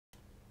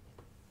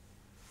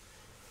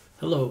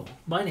Hello,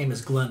 my name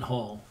is Glenn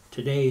Hall.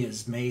 Today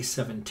is May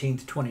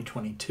 17th,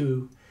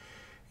 2022,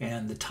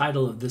 and the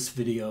title of this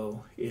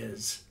video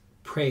is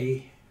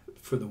Pray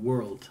for the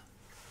World.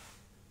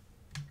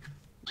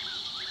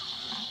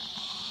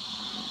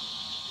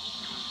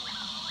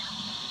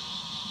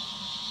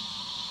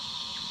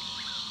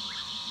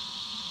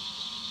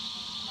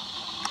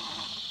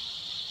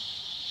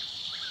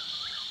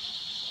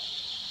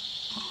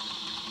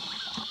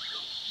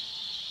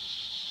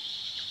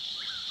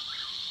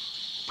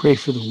 Pray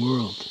for the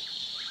world.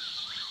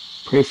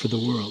 Pray for the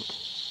world.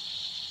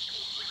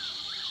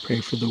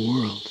 Pray for the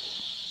world.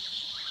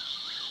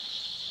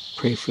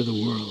 Pray for the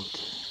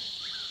world.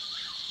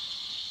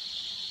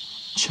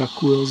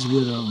 Chuck Will's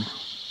widow.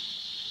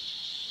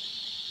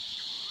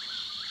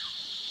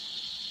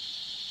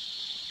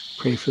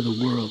 Pray for the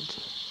world.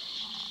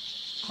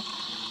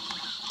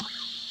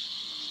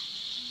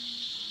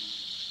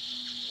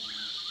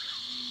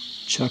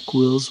 Chuck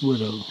Will's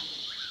widow.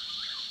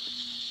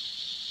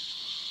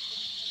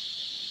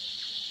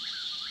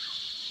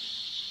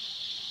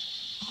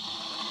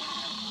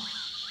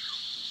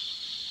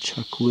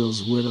 Chuck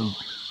Will's widow.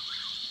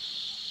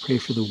 Pray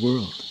for the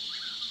world.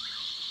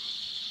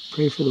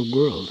 Pray for the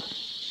world.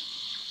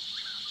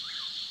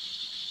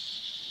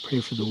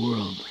 Pray for the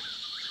world.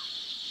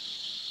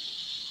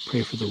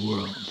 Pray for the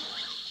world.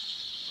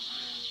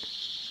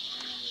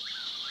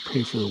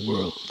 Pray for the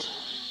world.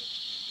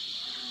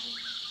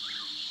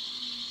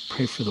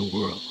 Pray for the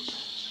world.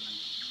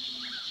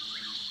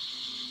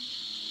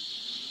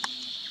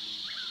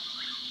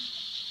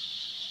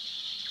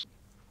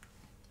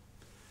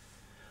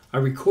 I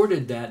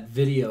recorded that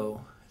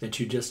video that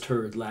you just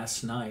heard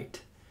last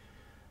night.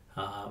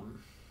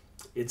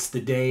 It's the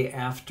day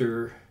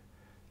after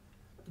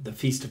the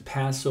Feast of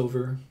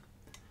Passover.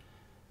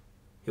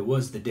 It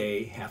was the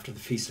day after the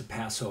Feast of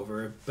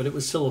Passover, but it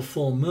was still a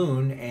full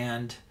moon,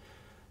 and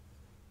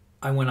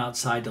I went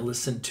outside to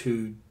listen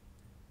to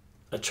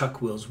a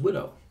Chuck Will's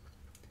widow.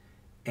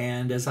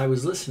 And as I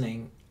was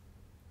listening,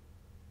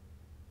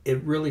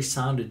 it really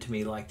sounded to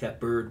me like that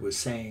bird was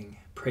saying,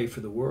 "Pray for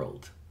the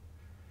world."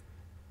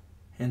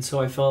 And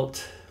so I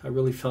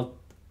really felt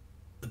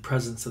the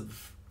presence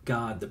of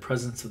God, the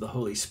presence of the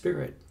Holy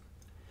Spirit.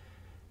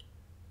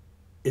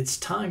 It's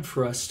time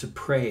for us to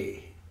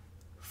pray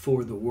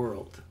for the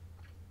world.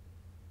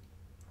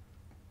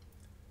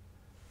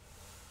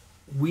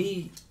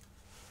 We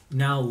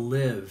now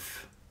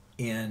live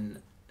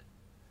in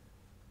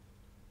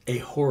a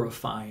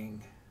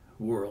horrifying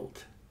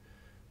world.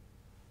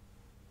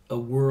 A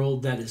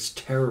world that is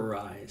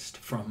terrorized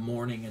from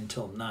morning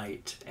until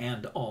night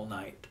and all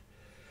night.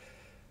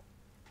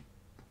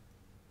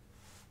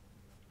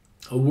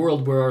 A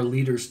world where our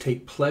leaders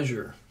take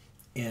pleasure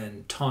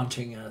in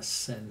taunting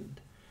us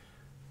and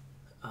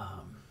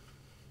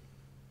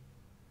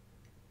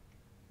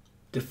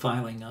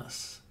defiling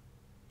us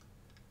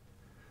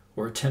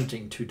or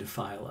attempting to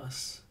defile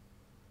us.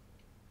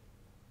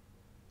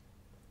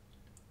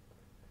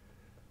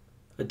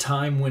 A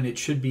time when it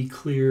should be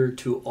clear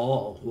to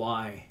all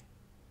why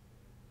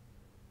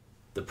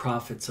the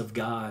prophets of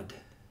God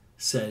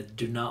said,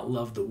 "Do not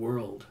love the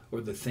world or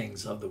the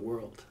things of the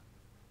world."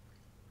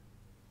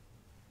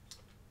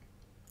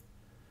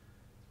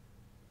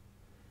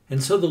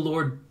 And so the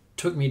Lord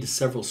took me to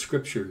several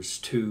scriptures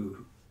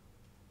to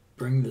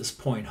bring this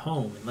point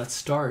home. And let's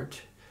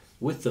start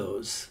with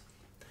those.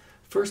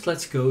 First,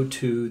 let's go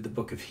to the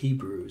book of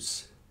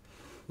Hebrews,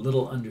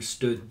 little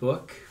understood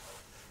book,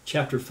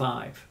 chapter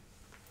 5.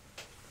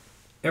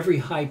 Every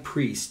high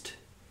priest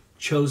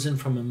chosen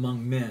from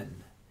among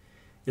men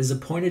is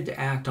appointed to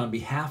act on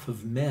behalf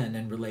of men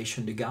in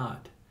relation to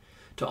God,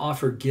 to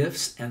offer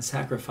gifts and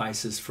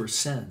sacrifices for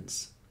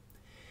sins.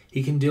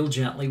 He can deal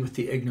gently with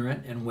the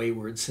ignorant and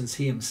wayward, since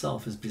he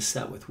himself is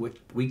beset with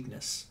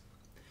weakness.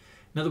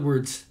 In other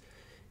words,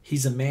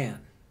 he's a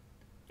man.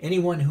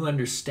 Anyone who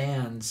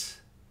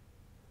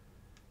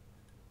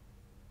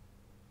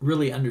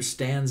really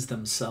understands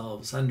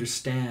themselves,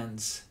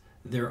 understands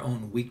their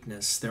own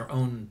weakness, their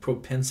own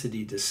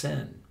propensity to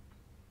sin.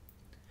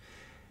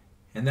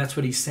 And that's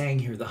what he's saying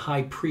here. The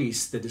high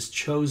priest that is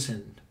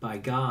chosen by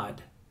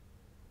God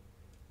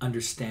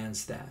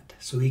understands that,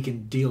 so he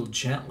can deal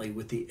gently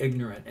with the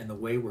ignorant and the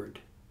wayward.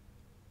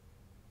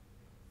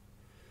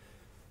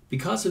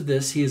 Because of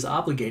this, he is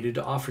obligated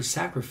to offer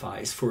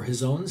sacrifice for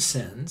his own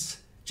sins,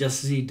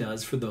 just as he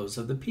does for those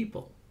of the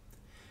people.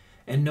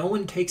 And no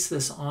one takes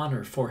this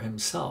honor for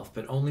himself,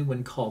 but only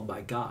when called by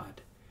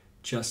God,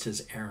 just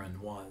as Aaron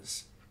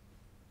was.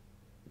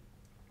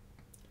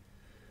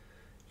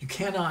 You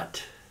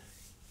cannot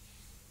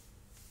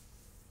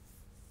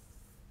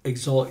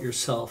exalt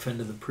yourself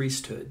into the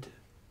priesthood.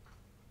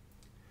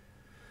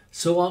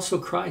 So also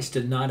Christ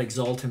did not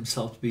exalt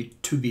himself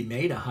to be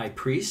made a high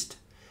priest,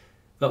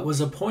 but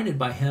was appointed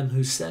by him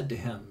who said to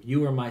him,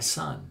 "You are my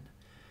son.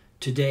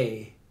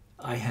 Today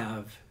I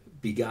have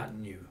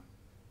begotten you."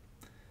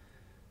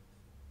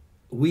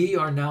 We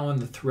are now on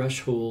the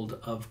threshold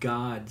of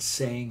God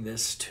saying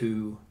this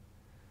to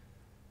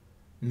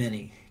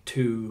many,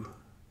 to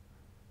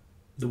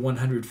the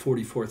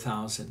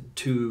 144,000,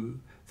 to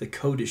the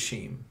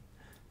Kodashim,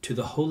 to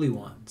the holy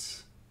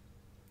ones.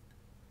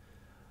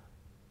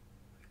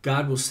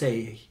 God will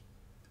say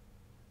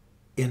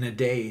in a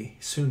day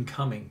soon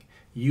coming,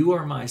 "You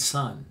are my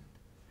son.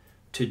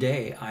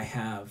 Today I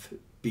have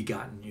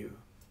begotten you."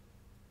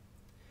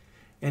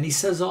 And he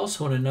says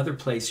also in another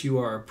place, "You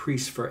are a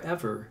priest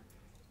forever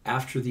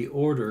after the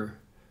order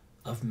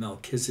of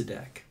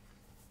Melchizedek."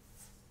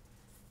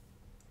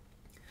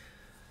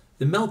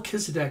 The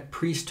Melchizedek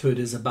priesthood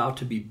is about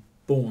to be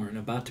born,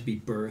 about to be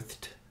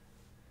birthed.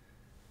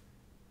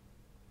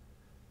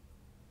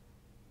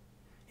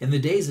 In the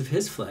days of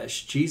his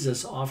flesh,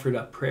 Jesus offered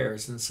up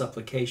prayers and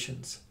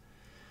supplications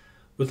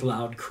with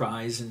loud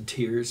cries and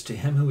tears to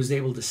him who was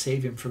able to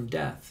save him from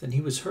death, and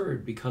he was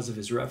heard because of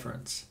his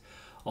reverence.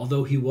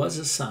 Although he was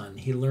a son,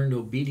 he learned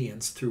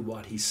obedience through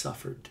what he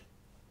suffered.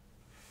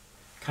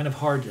 Kind of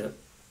hard to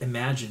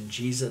imagine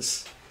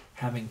Jesus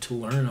having to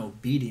learn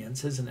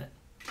obedience, isn't it?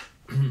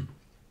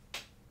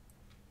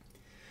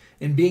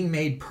 In being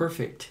made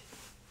perfect,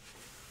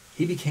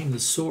 he became the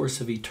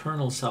source of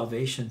eternal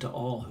salvation to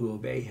all who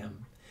obey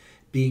him,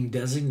 being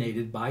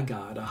designated by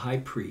God a high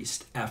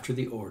priest after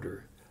the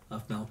order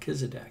of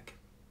Melchizedek.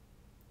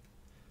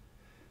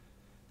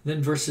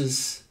 Then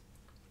verses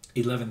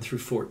 11 through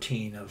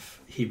 14 of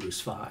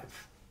Hebrews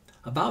 5.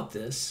 About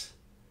this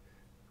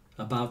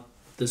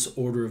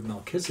order of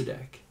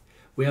Melchizedek,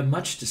 we have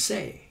much to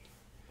say,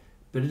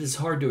 but it is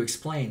hard to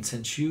explain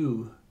since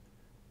you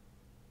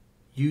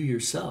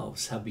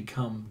yourselves have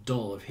become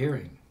dull of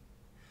hearing.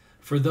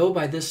 For though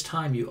by this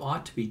time you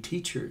ought to be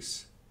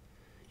teachers,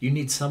 you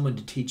need someone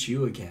to teach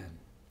you again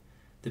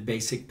the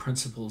basic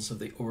principles of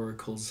the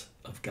oracles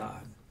of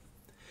God.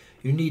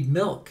 You need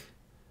milk,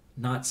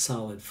 not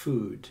solid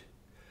food.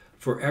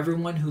 For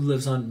everyone who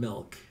lives on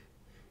milk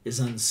is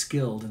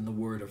unskilled in the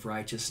word of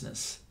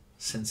righteousness,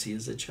 since he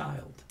is a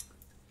child.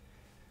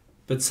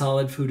 But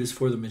solid food is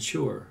for the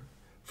mature,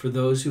 for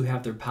those who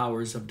have their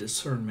powers of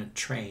discernment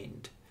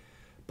trained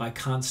by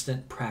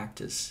constant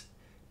practice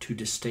to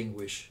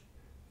distinguish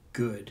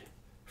good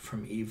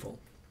from evil.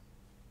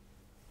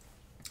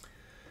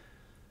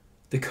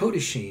 The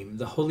Kodashim,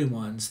 the holy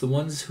ones, the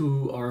ones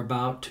who are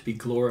about to be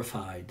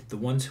glorified, the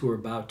ones who are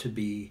about to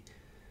be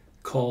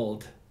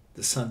called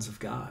the sons of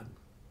God,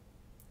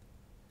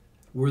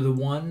 were the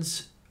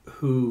ones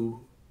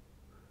who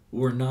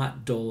were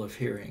not dull of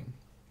hearing.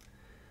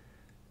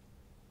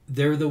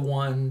 They're the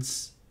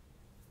ones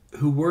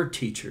who were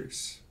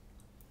teachers.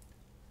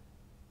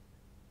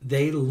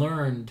 They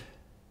learned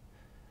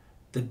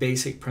the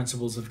basic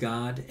principles of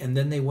God, and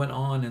then they went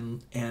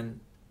on and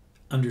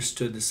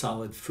understood the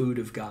solid food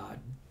of God.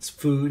 This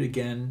food,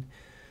 again,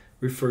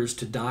 refers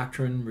to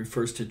doctrine,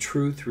 refers to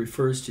truth,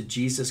 refers to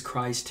Jesus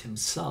Christ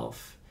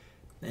himself.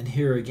 And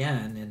here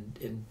again,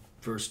 in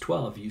verse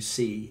 12, you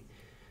see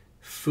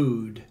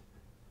food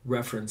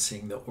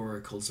referencing the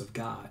oracles of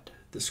God,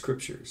 the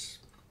scriptures.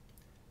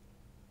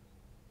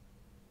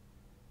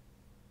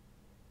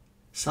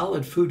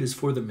 Solid food is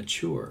for the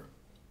mature,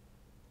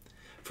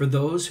 for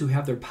those who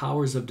have their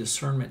powers of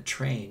discernment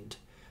trained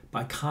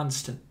by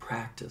constant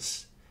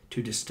practice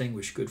to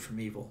distinguish good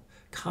from evil.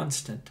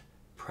 Constant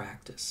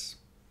practice.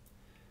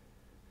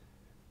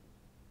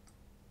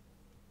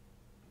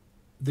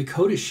 The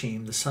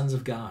Kodashim, the sons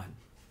of God,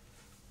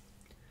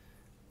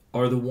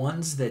 are the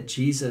ones that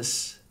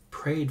Jesus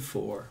prayed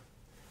for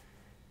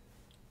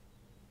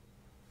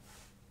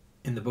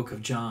in the book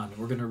of John.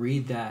 We're going to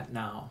read that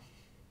now.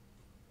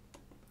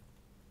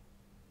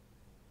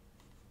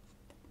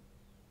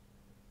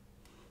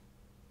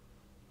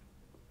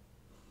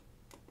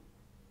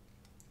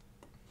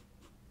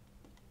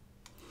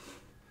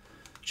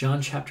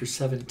 John chapter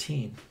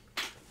 17.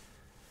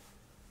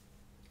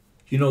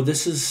 You know,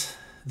 this is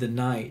the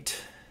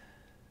night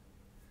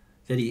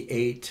that he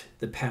ate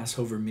the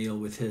Passover meal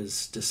with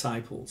his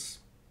disciples.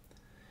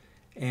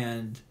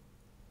 And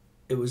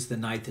it was the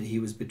night that he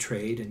was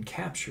betrayed and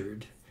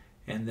captured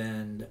and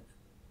then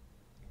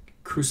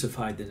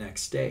crucified the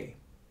next day.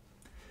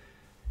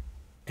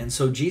 And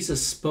so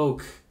Jesus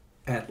spoke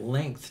at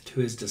length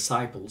to his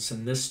disciples.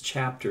 And this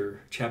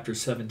chapter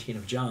 17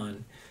 of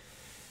John,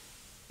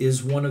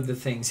 is one of the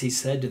things he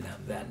said to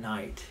them that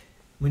night.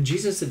 When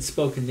Jesus had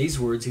spoken these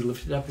words, he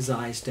lifted up his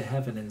eyes to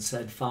heaven and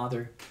said,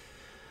 "Father,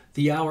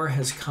 the hour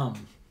has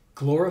come.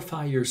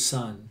 Glorify your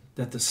Son,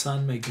 that the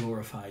Son may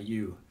glorify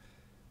you,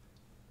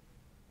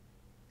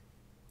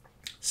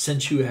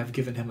 since you have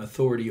given him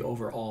authority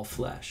over all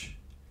flesh,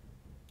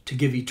 to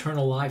give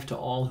eternal life to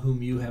all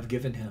whom you have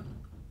given him.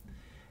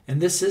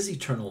 And this is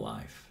eternal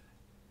life,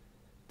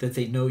 that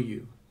they know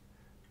you,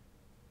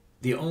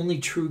 the only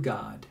true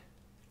God,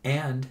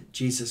 and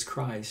Jesus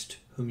Christ,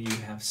 whom you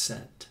have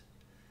sent.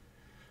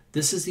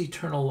 This is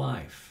eternal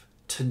life,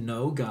 to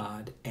know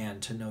God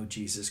and to know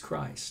Jesus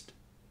Christ."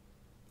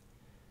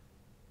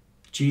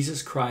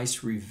 Jesus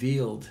Christ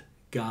revealed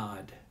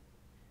God.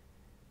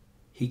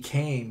 He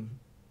came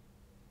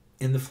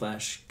in the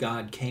flesh.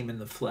 God came in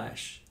the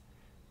flesh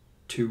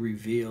to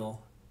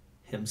reveal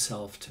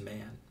himself to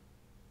man.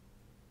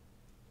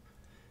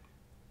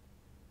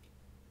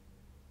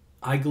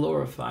 I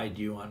glorified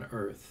you on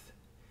earth,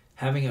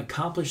 having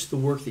accomplished the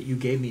work that you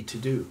gave me to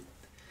do.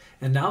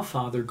 And now,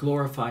 Father,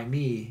 glorify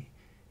me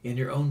in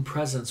your own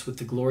presence with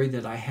the glory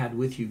that I had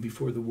with you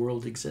before the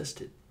world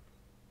existed.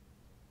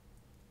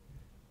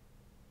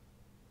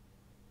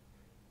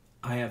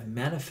 I have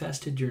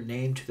manifested your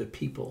name to the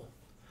people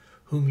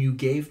whom you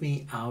gave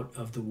me out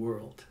of the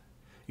world.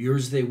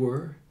 Yours they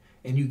were,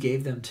 and you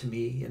gave them to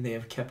me, and they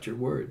have kept your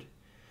word.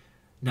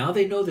 Now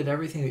they know that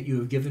everything that you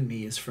have given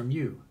me is from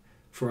you,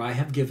 for I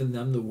have given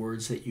them the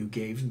words that you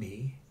gave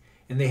me,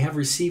 and they have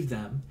received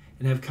them,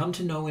 and have come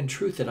to know in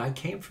truth that I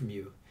came from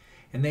you,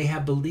 and they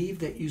have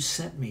believed that you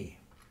sent me.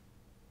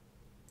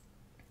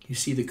 You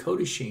see, the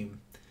Kodashim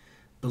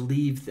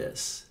believed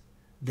this.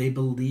 They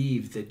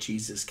believed that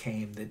Jesus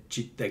came,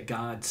 that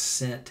God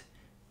sent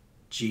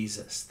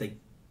Jesus, that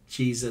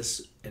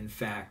Jesus, in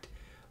fact,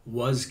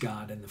 was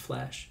God in the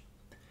flesh.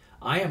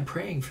 I am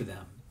praying for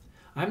them.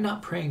 I'm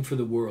not praying for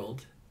the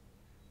world,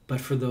 but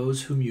for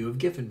those whom you have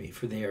given me,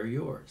 for they are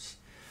yours.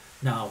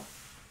 Now,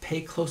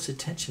 pay close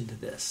attention to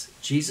this.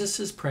 Jesus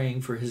is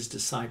praying for his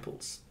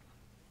disciples.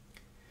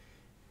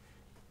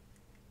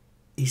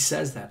 He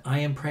says that, I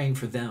am praying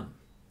for them.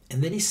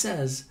 And then he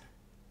says,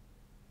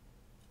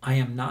 I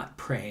am not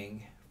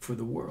praying for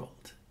the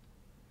world.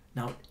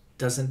 Now,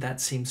 doesn't that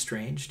seem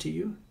strange to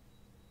you?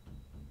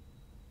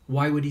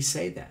 Why would he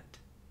say that?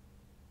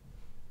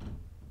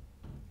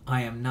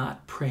 I am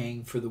not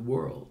praying for the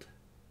world,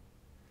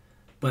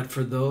 but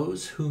for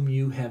those whom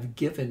you have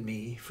given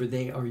me, for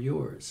they are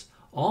yours.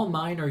 All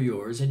mine are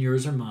yours, and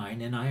yours are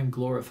mine, and I am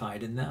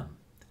glorified in them.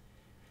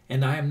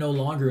 And I am no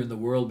longer in the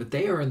world, but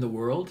they are in the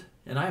world,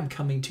 and I am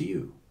coming to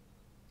you.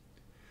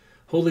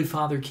 Holy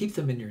Father, keep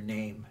them in your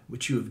name,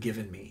 which you have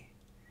given me,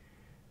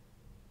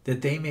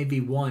 that they may be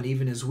one,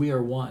 even as we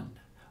are one.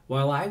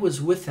 While I was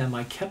with them,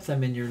 I kept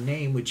them in your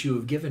name, which you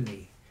have given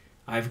me.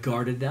 I have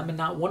guarded them, and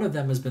not one of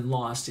them has been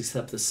lost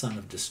except the son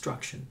of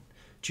destruction,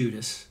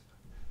 Judas,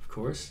 of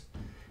course,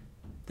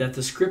 that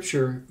the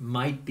scripture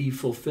might be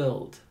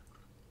fulfilled.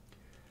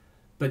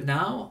 But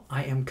now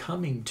I am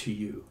coming to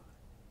you.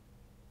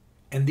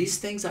 And these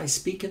things I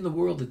speak in the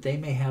world, that they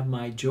may have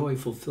my joy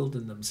fulfilled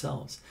in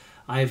themselves.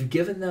 I have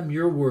given them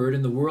your word,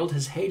 and the world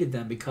has hated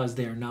them because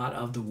they are not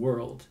of the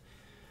world,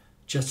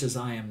 just as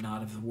I am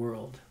not of the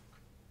world.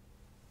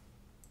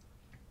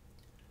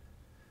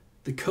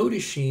 The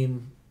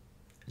Kodashim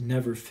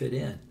never fit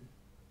in.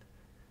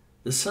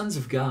 The sons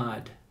of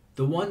God,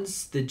 the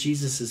ones that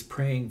Jesus is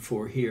praying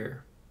for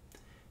here,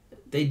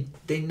 they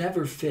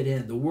never fit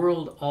in. The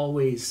world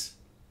always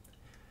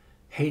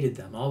hated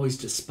them, always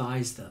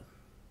despised them.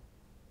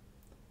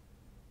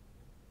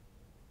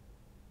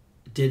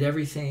 Did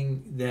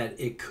everything that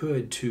it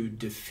could to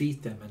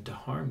defeat them and to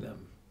harm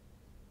them.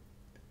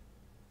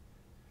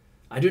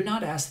 I do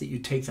not ask that you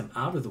take them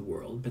out of the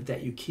world, but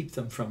that you keep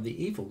them from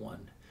the evil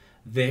one.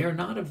 They are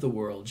not of the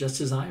world,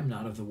 just as I am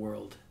not of the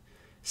world.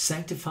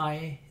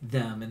 Sanctify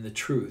them in the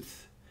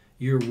truth.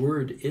 Your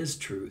word is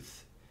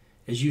truth.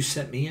 As you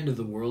sent me into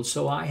the world,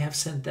 so I have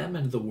sent them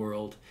into the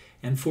world,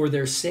 and for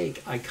their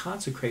sake I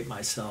consecrate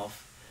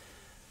myself,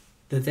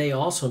 that they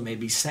also may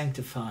be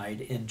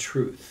sanctified in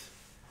truth.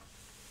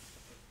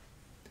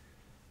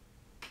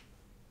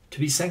 To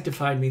be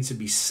sanctified means to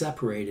be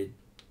separated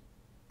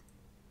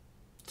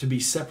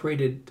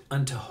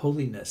unto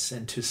holiness,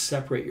 and to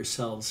separate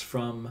yourselves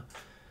from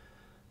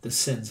the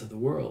sins of the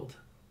world.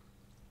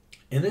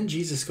 And then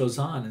Jesus goes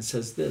on and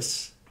says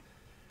this,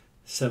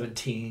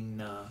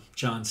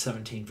 John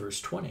 17, verse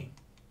 20.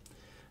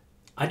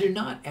 I do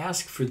not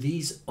ask for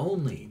these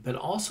only, but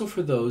also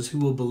for those who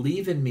will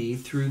believe in me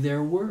through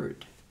their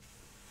word.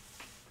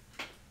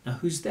 Now,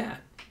 who's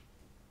that?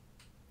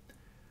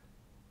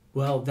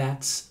 Well,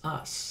 that's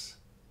us.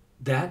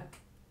 That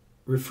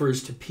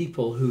refers to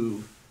people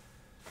who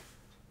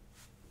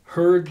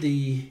heard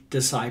the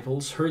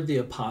disciples, heard the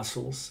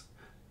apostles,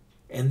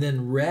 and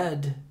then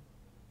read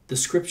the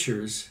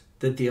scriptures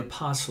that the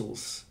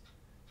apostles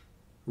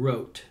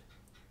wrote.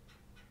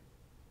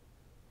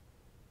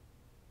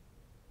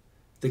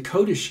 The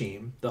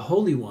Kodashim, the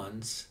holy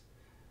ones,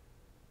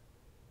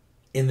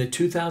 in the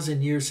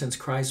 2,000 years since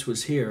Christ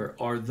was here,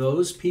 are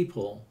those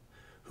people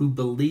who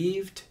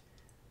believed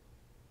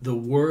the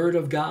word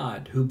of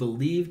God, who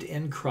believed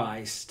in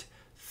Christ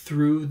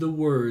through the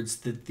words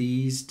that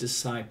these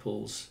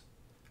disciples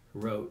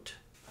wrote.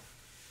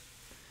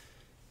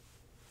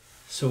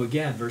 So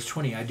again, verse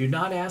 20, I do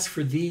not ask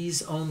for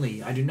these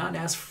only. I do not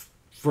ask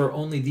for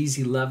only these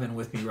 11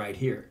 with me right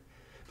here,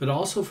 but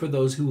also for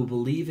those who will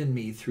believe in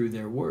me through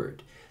their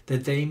word,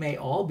 that they may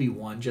all be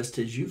one, just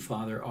as you,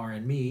 Father, are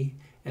in me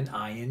and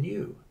I in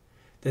you,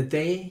 that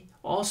they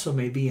also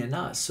may be in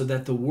us, so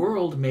that the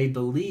world may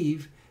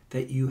believe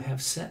that you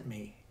have sent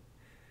me.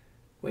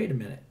 Wait a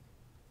minute.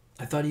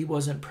 I thought he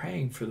wasn't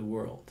praying for the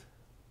world.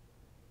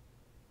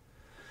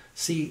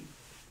 See,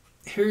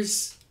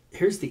 here's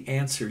the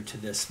answer to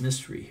this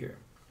mystery here.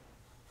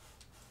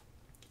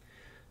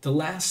 The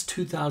last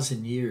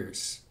 2,000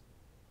 years,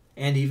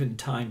 and even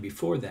time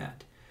before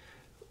that,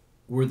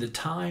 were the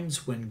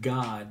times when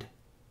God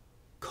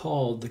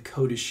called the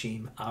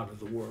Kodashim out of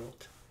the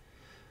world.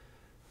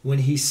 When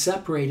he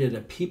separated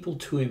a people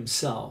to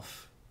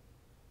himself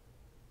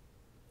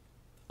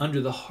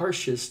under the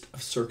harshest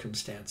of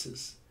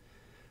circumstances,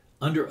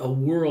 under a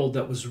world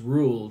that was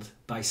ruled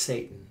by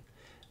Satan,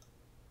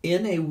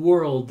 in a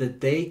world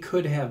that they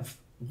could have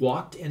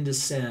walked into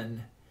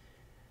sin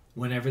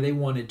whenever they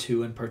wanted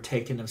to and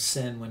partaken of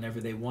sin whenever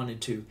they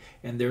wanted to.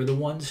 And they're the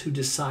ones who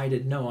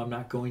decided, no, I'm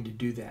not going to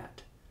do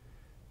that.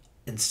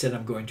 Instead,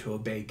 I'm going to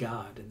obey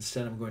God.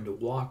 Instead, I'm going to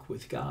walk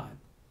with God.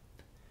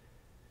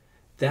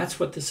 That's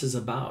what this is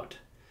about.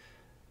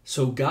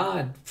 So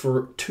God,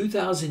 for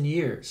 2,000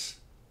 years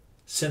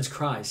since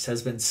Christ,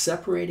 has been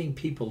separating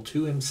people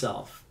to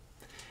himself.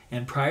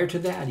 And prior to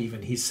that,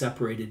 even, he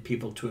separated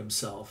people to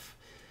himself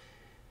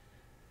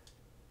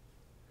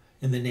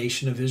in the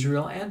nation of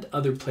Israel and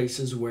other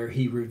places where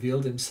he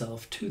revealed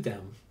himself to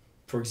them.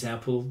 For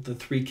example, the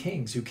 3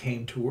 kings who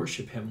came to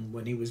worship him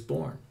when he was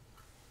born.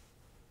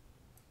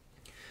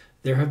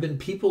 There have been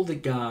people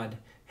that God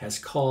has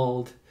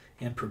called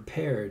and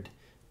prepared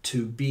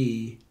to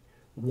be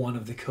one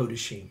of the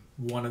Kodashim,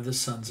 one of the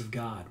sons of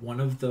God, one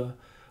of the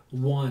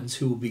ones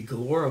who will be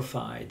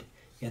glorified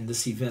in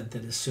this event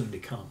that is soon to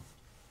come.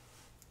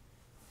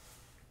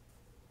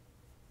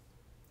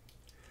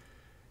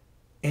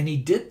 And he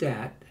did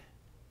that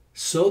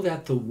so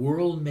that the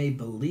world may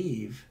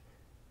believe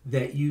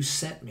that you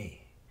sent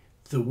me.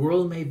 The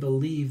world may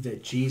believe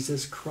that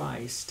Jesus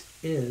Christ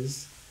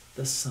is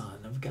the Son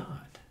of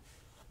God.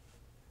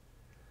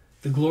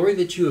 The glory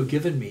that you have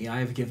given me, I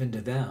have given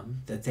to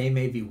them, that they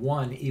may be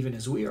one, even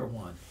as we are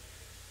one.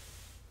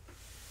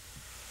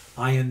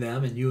 I and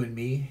them, and you and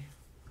me,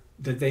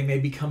 that they may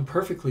become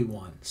perfectly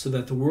one, so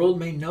that the world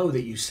may know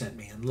that you sent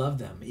me and love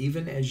them,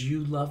 even as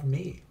you loved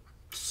me,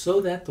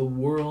 so that the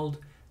world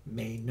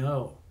may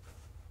know.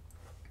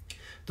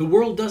 The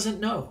world doesn't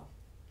know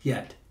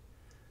yet.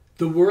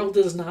 The world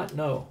does not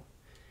know.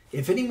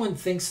 If anyone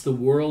thinks the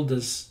world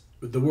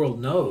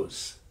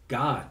knows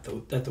God,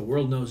 that the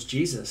world knows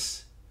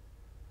Jesus,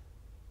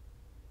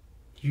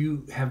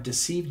 you have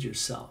deceived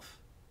yourself.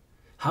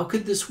 How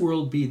could this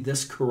world be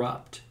this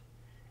corrupt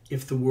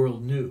if the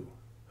world knew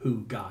who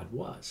God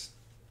was,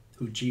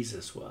 who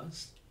Jesus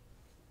was?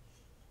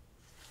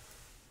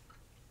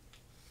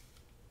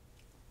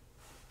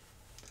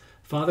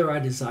 Father, I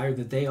desire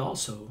that they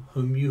also,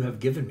 whom you have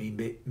given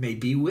me, may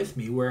be with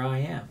me where I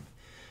am,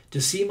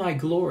 to see my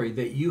glory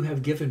that you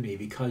have given me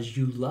because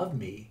you loved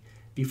me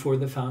before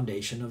the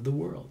foundation of the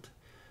world.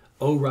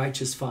 O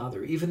righteous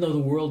Father, even though the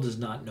world does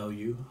not know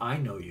you, I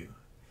know you.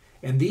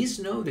 And these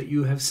know that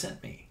you have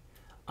sent me.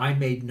 I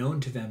made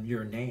known to them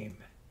your name,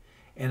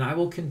 and I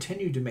will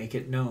continue to make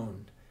it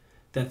known,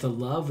 that the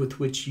love with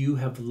which you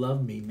have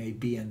loved me may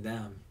be in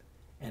them,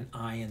 and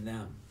I in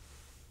them.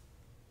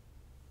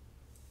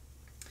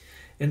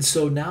 And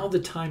so now the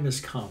time has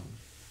come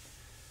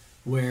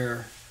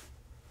where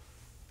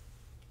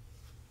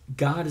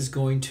God is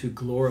going to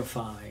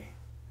glorify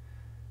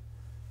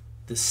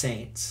the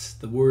saints.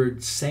 The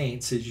word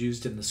saints is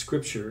used in the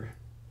scripture.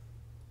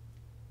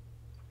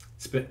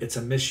 It's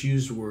a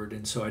misused word,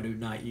 and so I do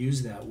not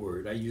use that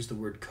word. I use the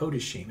word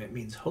Kodashim. It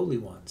means holy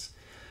ones.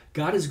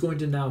 God is going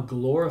to now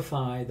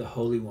glorify the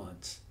holy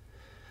ones.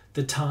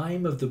 The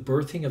time of the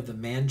birthing of the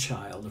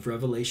man-child of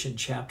Revelation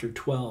chapter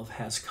 12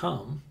 has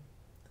come.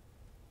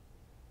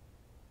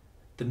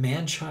 The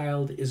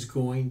man-child is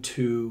going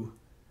to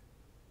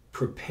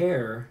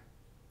prepare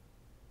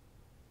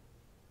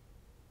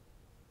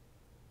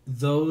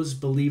those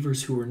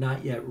believers who are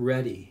not yet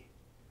ready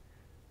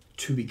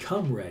to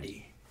become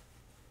ready,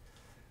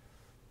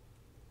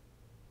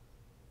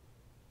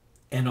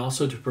 and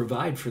also to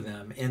provide for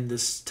them in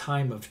this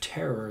time of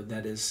terror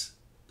that is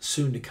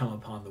soon to come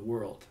upon the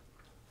world.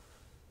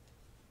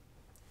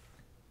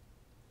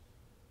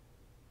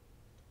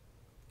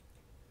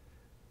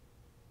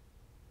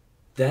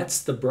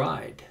 That's the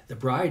bride. The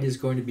bride is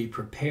going to be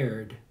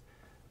prepared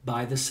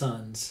by the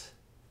sons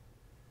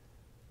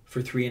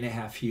for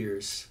 3.5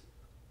 years.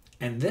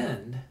 And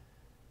then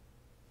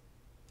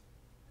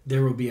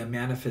there will be a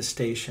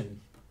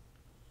manifestation,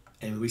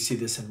 and we see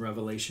this in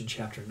Revelation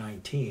chapter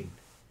 19,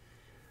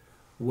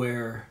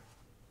 where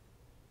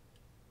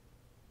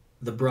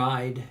the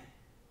bride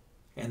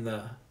and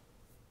the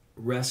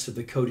rest of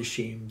the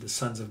Kodashim, the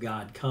sons of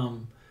God,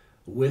 come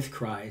with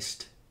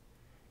Christ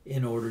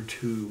in order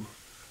to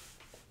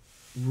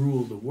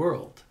rule the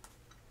world.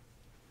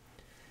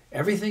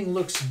 Everything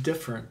looks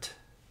different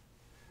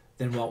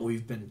than what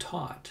we've been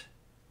taught.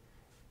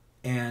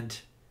 And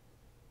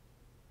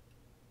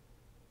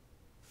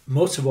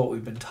most of what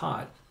we've been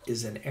taught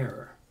is in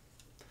error.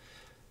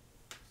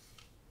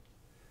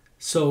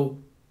 So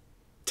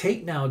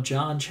take now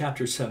John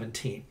chapter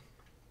 17.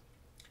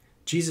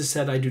 Jesus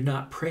said, I do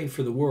not pray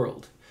for the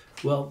world.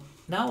 Well,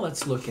 now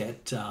let's look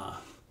at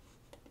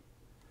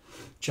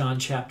John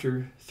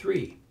chapter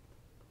 3.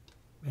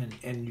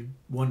 And you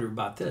wonder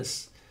about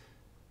this.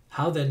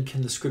 How then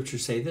can the scripture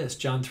say this?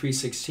 John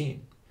 3:16.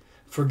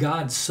 For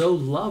God so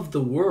loved the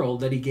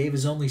world that he gave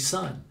his only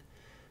Son,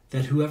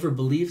 that whoever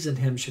believes in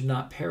him should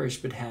not perish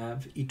but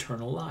have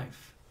eternal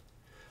life.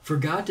 For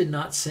God did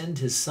not send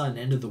his Son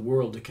into the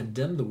world to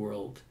condemn the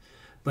world,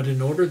 but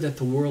in order that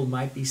the world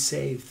might be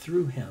saved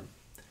through him.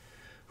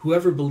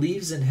 Whoever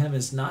believes in him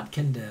is not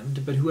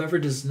condemned, but whoever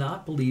does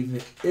not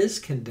believe is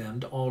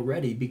condemned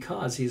already,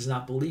 because he has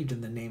not believed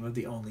in the name of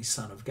the only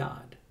Son of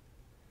God.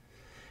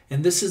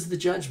 And this is the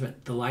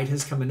judgment. The light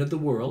has come into the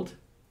world,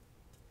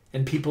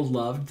 and people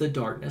loved the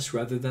darkness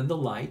rather than the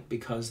light,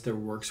 because their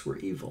works were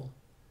evil.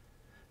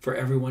 For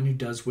everyone who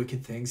does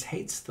wicked things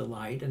hates the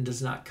light and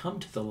does not come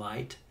to the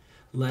light,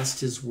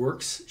 lest his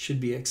works should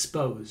be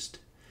exposed.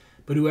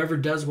 But whoever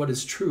does what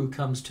is true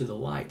comes to the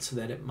light, so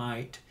that it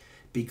might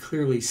be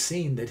clearly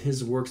seen that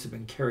his works have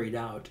been carried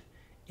out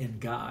in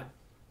God.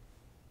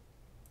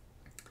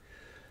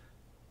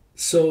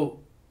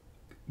 So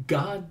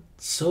God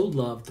so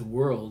loved the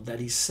world that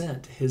he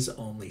sent his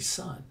only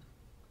Son.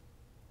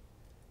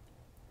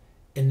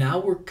 And now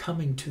we're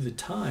coming to the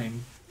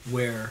time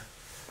where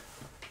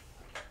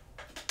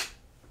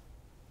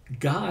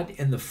God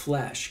in the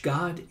flesh,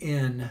 God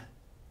in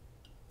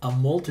a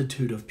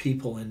multitude of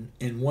people, in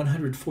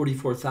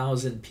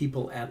 144,000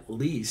 people at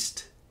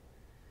least,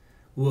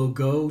 will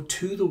go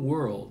to the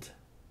world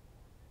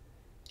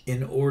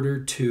in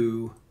order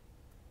to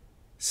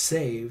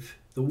save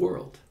the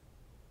world.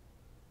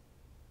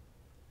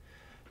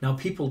 Now,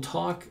 people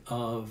talk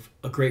of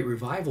a great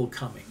revival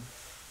coming.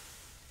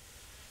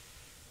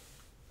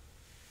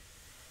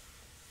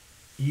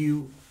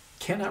 You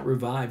cannot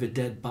revive a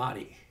dead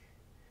body.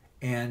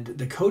 And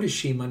the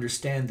Kodashim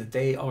understand that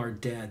they are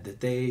dead,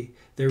 that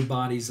their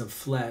bodies of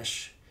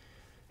flesh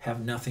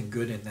have nothing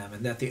good in them,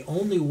 and that the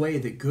only way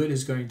that good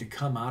is going to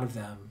come out of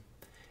them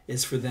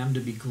is for them to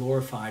be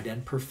glorified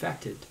and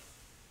perfected.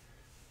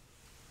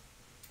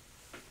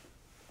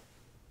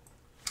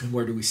 And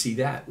where do we see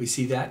that? We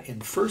see that in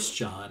 1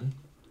 John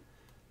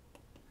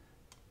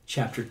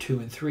chapter 2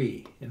 and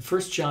 3. In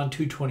 1 John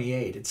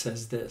 2:28, it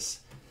says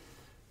this,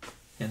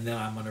 and then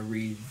I'm going to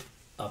read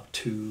up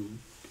to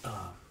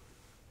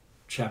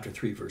chapter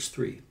 3, verse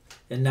 3.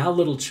 And now,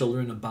 little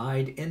children,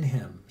 abide in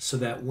him, so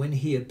that when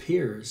he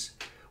appears,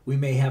 we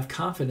may have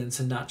confidence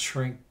and not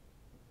shrink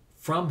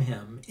from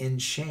him in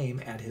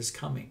shame at his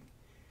coming.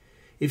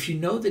 If you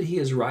know that he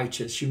is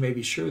righteous, you may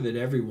be sure that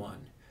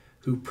everyone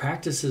who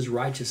practices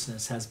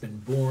righteousness has been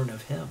born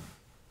of him.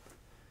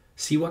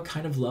 See what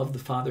kind of love the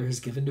Father has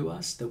given to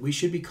us, that we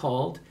should be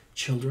called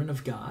children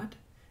of God?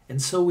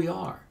 And so we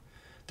are.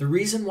 The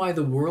reason why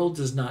the world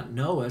does not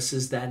know us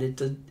is that it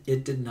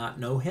did not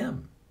know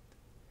him.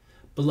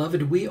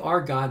 Beloved, we are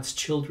God's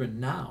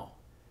children now,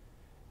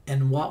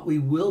 and what we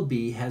will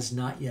be has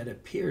not yet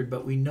appeared,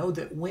 but we know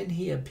that when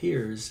he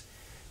appears,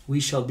 we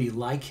shall be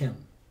like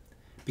him,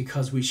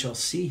 because we shall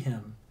see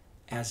him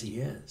as he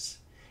is.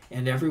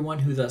 And everyone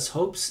who thus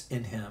hopes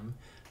in him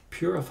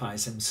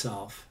purifies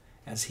himself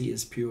as he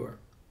is pure.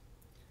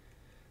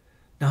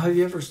 Now, have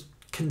you ever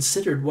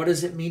considered what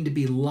does it mean to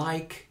be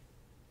like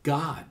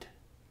God?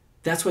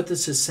 That's what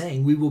this is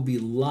saying. We will be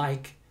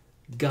like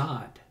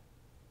God.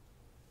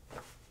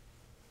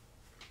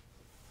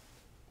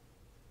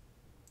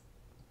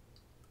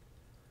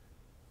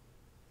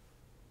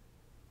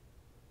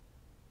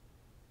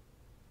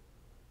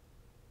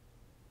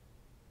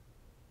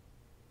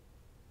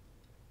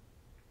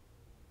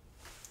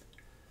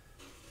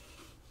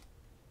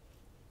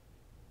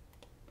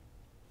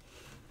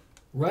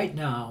 Right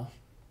now,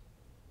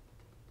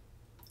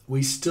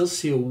 we still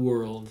see a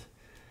world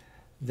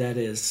that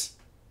is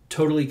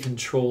totally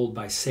controlled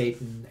by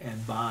Satan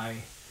and by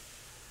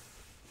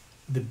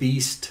the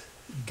beast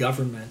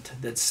government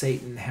that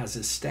Satan has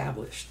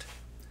established.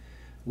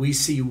 We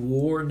see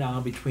war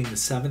now between the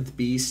seventh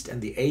beast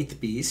and the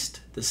eighth beast,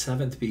 the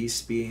seventh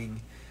beast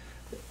being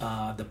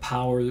the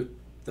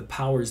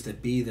powers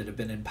that be that have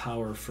been in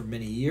power for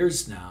many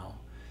years now,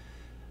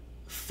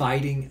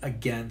 fighting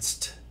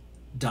against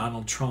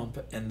Donald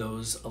Trump and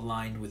those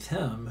aligned with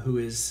him, who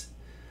is,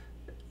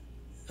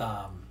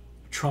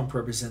 Trump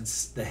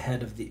represents the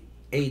head of the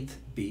eighth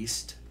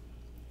beast.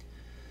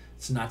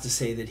 It's not to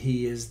say that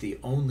he is the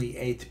only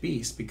eighth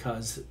beast,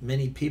 because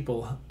many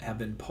people have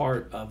been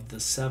part of the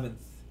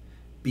seventh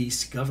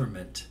beast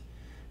government,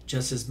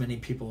 just as many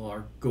people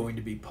are going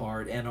to be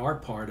part and are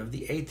part of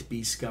the eighth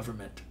beast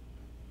government.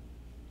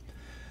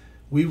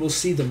 We will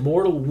see the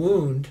mortal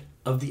wound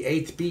of the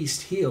eighth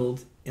beast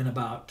healed in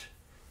about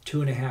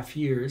 2.5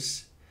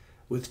 years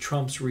with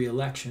Trump's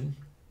re-election.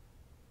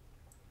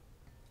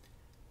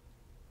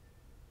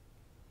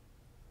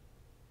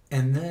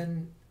 And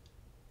then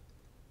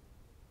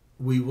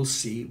we will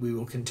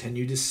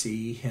continue to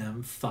see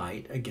him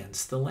fight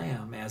against the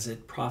Lamb, as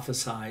it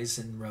prophesies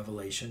in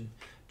Revelation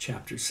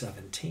chapter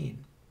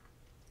 17.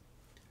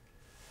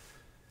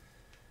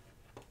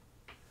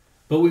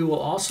 But we will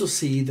also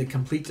see the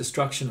complete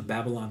destruction of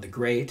Babylon the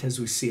Great, as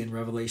we see in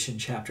Revelation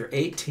chapter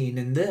 18,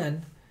 and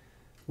then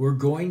we're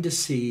going to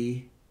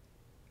see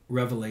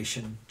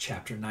Revelation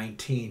chapter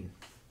 19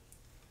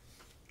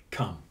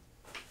 come.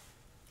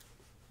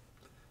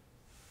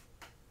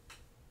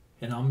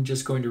 And I'm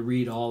just going to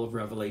read all of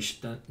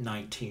Revelation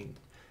 19.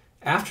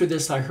 After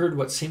this, I heard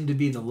what seemed to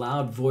be the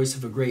loud voice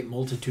of a great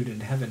multitude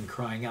in heaven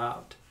crying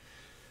out,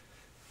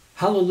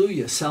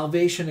 Hallelujah!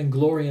 Salvation and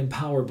glory and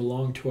power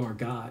belong to our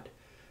God.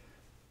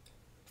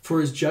 For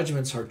his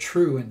judgments are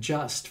true and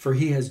just, for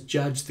he has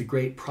judged the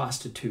great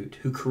prostitute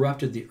who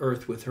corrupted the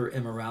earth with her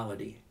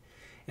immorality,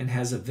 and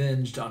has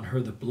avenged on her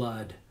the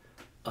blood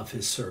of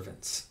his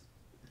servants.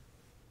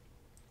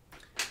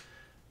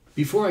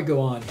 Before I go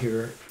on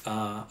here,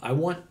 I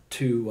want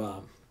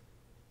to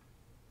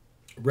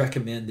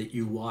recommend that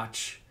you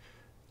watch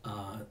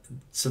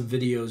some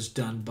videos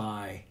done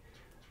by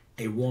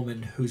a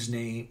woman whose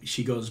name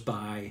she goes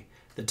by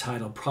the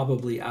title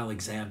probably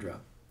Alexandra.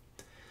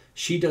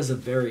 She does a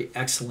very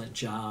excellent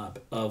job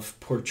of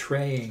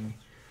portraying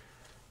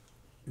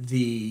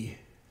the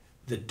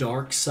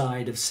dark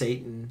side of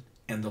Satan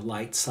and the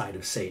light side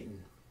of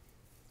Satan.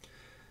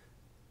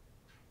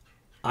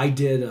 I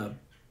did a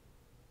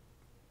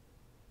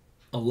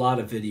lot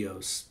of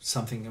videos,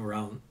 something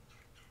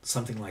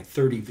like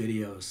 30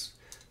 videos,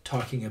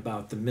 talking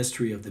about the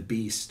mystery of the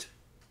beast.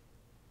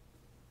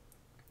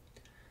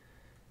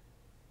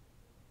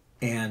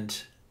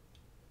 And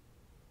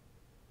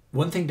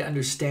one thing to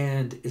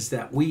understand is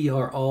that we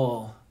are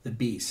all the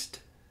beast.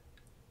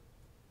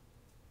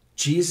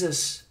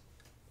 Jesus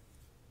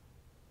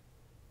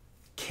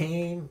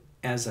came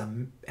as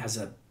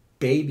a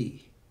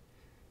baby,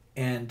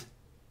 and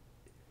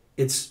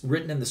it's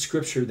written in the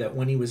scripture that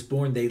when he was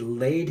born, they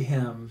laid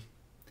him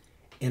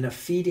in a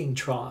feeding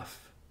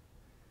trough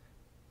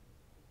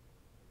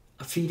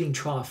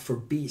for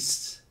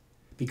beasts,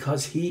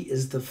 because he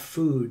is the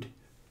food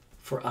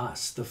for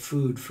us, the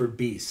food for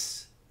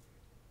beasts.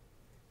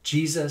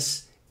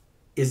 Jesus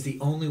is the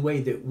only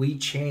way that we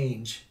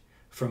change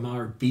from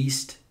our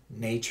beast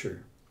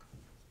nature.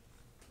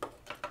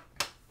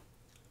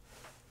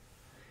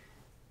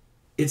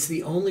 It's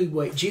the only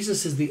way.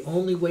 Jesus is the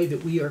only way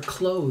that we are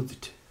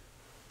clothed.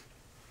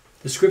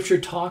 The scripture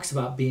talks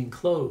about being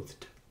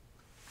clothed.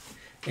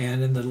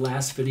 And in the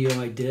last video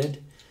I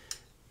did,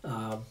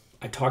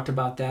 I talked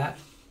about that.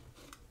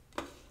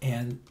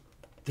 And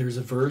there's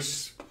a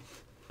verse,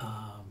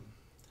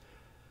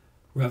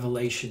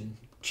 Revelation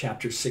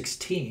chapter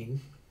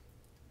 16,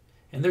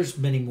 and there's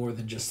many more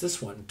than just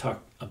this one,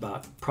 talk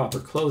about proper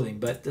clothing,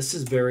 but this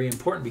is very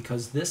important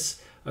because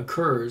this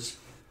occurs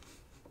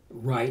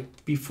right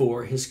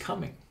before his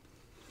coming.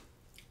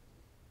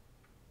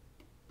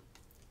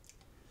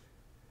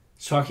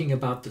 It's talking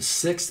about the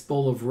sixth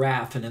bowl of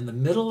wrath, and in the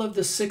middle of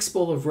the sixth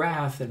bowl of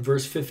wrath, in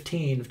verse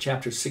 15 of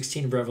chapter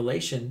 16 of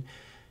Revelation,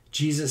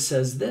 Jesus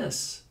says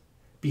this,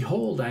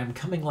 Behold, I am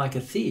coming like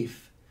a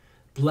thief.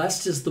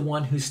 Blessed is the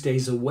one who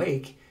stays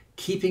awake,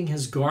 keeping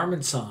his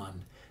garments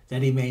on,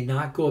 that he may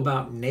not go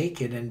about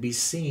naked and be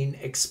seen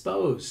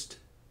exposed.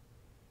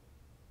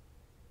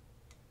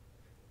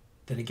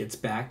 Then it gets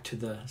back to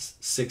the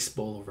sixth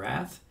bowl of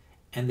wrath,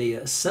 and they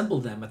assemble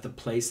them at the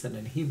place that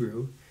in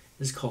Hebrew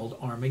is called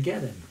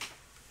Armageddon.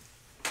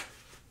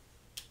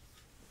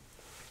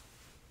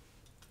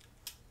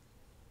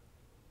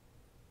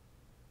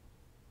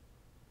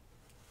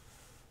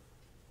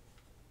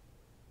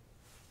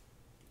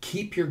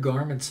 Keep your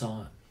garments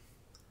on.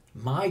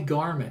 My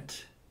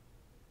garment,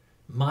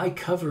 my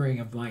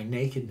covering of my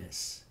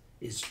nakedness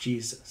is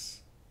Jesus.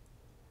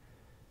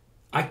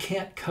 I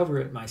can't cover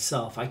it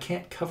myself. I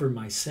can't cover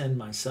my sin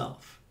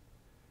myself.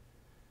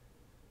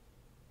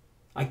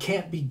 I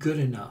can't be good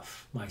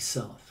enough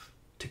myself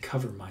to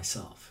cover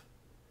myself.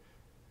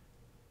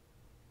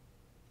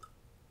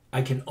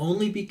 I can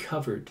only be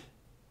covered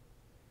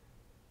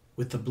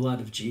with the blood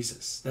of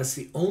Jesus. That's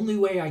the only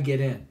way I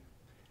get in.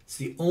 It's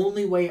the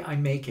only way I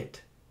make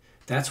it.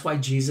 That's why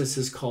Jesus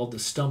is called the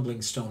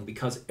stumbling stone,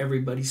 because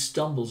everybody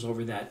stumbles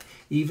over that,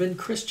 even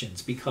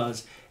Christians,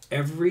 because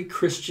every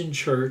Christian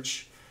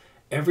church,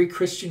 every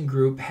Christian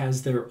group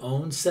has their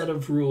own set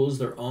of rules,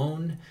 their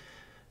own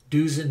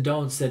do's and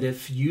don'ts, that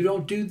if you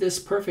don't do this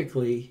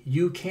perfectly,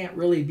 you can't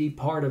really be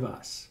part of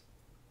us.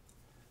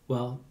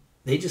 Well,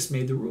 they just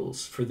made the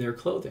rules for their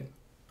clothing.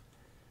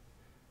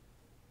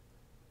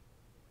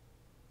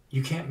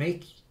 You can't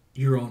make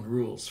your own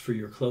rules for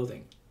your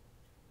clothing.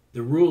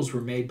 The rules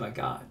were made by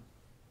God.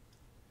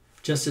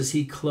 Just as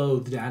he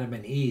clothed Adam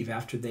and Eve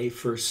after they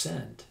first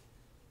sinned,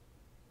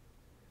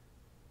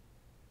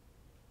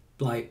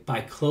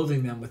 by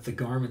clothing them with the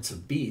garments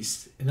of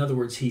beasts. In other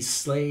words, he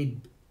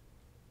slayed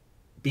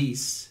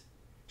beasts,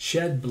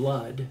 shed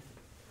blood,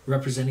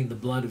 representing the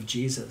blood of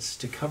Jesus,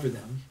 to cover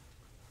them.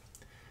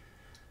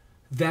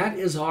 That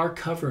is our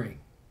covering.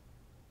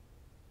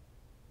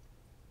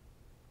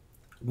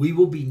 We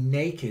will be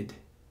naked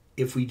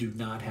if we do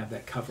not have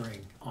that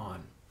covering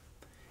on.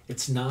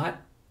 It's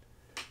not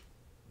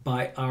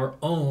by our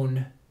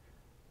own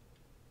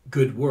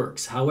good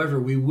works. However,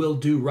 we will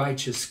do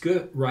righteous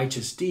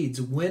deeds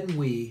when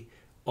we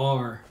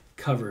are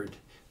covered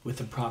with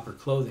the proper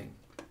clothing.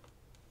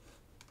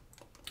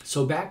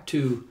 So back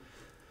to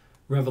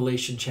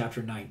Revelation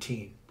chapter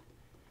 19.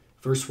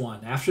 Verse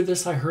 1, after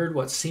this I heard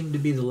what seemed to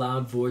be the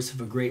loud voice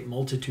of a great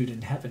multitude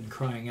in heaven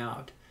crying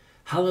out,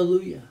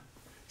 Hallelujah!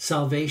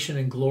 Salvation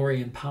and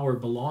glory and power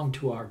belong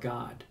to our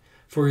God,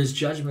 for his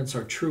judgments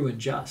are true and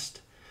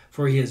just.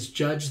 For he has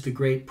judged the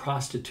great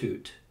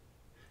prostitute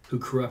who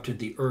corrupted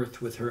the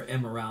earth with her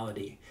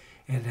immorality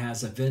and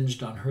has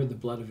avenged on her the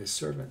blood of his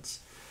servants.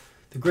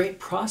 The great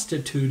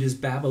prostitute is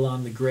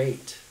Babylon the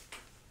Great.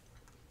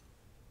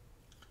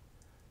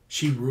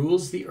 She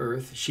rules the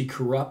earth. She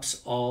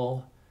corrupts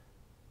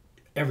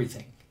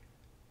everything.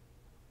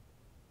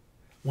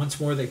 Once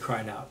more they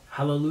cried out,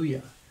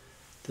 Hallelujah!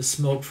 The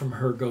smoke from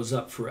her goes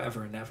up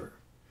forever and ever.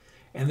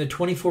 And the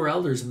 24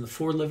 elders and the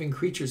 4 living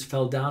creatures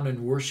fell down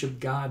and worshipped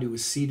God who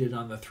was seated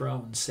on the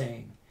throne,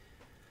 saying,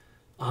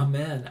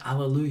 Amen,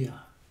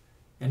 Alleluia.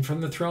 And from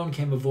the throne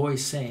came a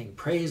voice saying,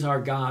 Praise our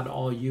God,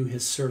 all you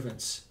his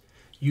servants,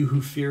 you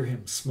who fear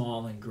him,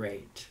 small and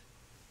great.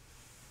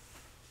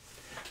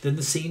 Then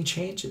the scene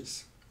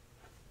changes.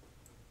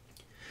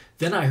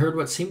 Then I heard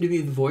what seemed to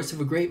be the voice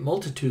of a great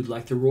multitude,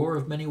 like the roar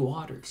of many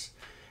waters,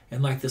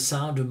 and like the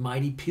sound of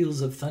mighty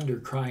peals of thunder,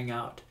 crying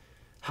out,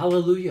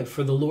 Hallelujah,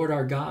 for the Lord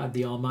our God,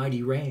 the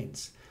Almighty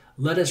reigns.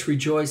 Let us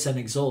rejoice and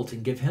exult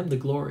and give him the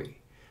glory.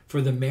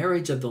 For the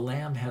marriage of the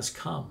Lamb has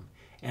come,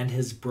 and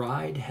his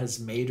bride has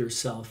made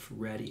herself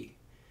ready.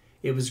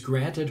 It was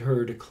granted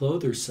her to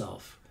clothe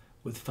herself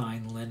with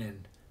fine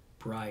linen,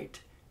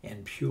 bright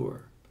and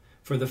pure.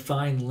 For the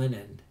fine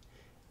linen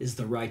is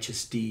the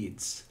righteous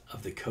deeds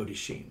of the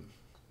Kodeshim.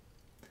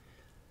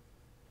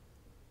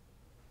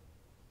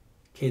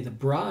 Okay, the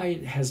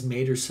bride has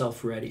made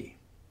herself ready.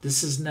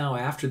 This is now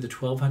after the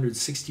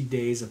 1260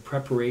 days of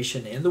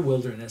preparation in the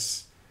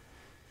wilderness,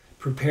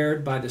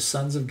 prepared by the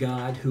sons of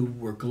God who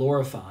were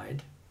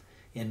glorified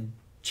in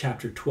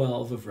chapter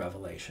 12 of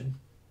Revelation.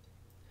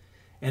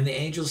 And the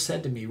angel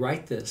said to me,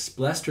 Write this,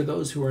 blessed are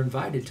those who are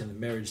invited to the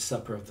marriage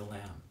supper of the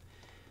Lamb.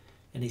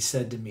 And he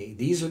said to me,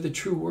 These are the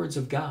true words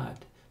of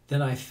God.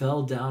 Then I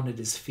fell down at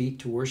his feet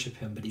to worship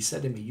him. But he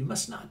said to me, You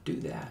must not do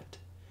that.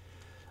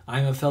 I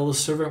am a fellow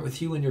servant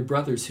with you and your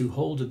brothers who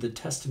hold to the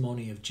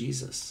testimony of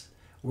Jesus.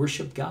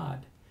 Worship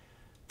God.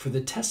 For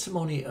the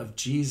testimony of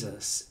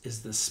Jesus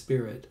is the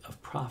spirit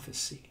of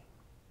prophecy.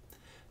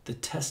 The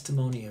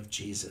testimony of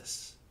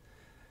Jesus.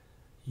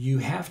 You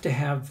have to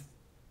have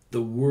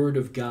the word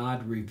of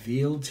God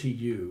revealed to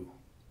you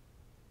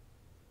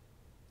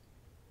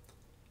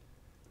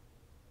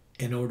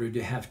in order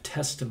to have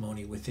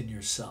testimony within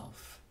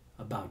yourself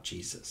about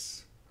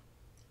Jesus.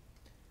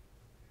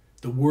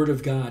 The word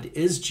of God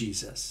is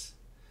Jesus,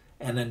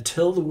 and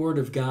until the word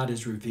of God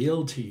is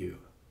revealed to you,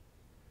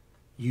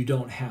 you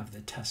don't have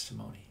the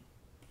testimony.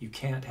 You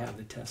can't have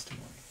the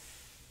testimony.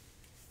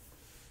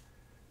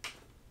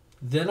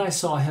 Then I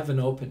saw heaven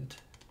opened,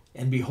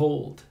 and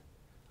behold,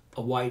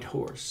 a white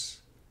horse.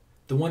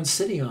 The one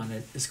sitting on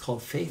it is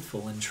called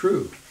Faithful and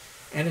True,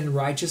 and in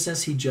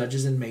righteousness he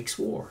judges and makes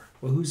war.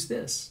 Well, who's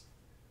this?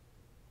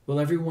 Well,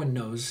 everyone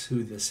knows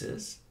who this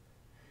is.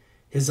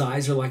 His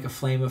eyes are like a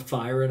flame of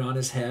fire, and on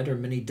his head are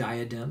many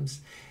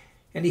diadems,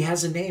 and he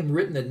has a name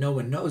written that no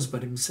one knows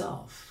but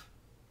himself.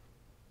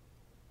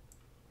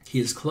 He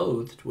is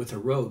clothed with a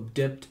robe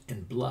dipped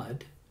in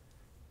blood,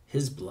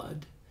 his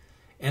blood,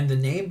 and the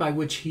name by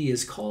which he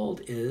is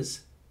called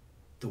is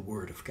the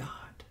Word of God.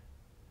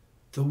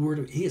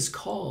 He is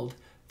called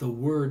the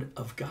Word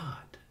of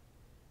God.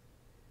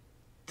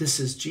 This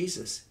is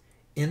Jesus.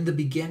 In the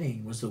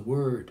beginning was the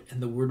Word,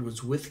 and the Word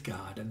was with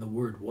God, and the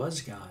Word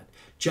was God.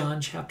 John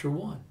chapter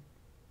 1.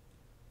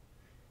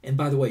 And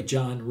by the way,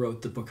 John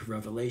wrote the book of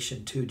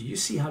Revelation too. Do you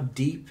see how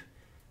deep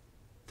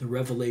the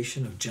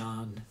revelation of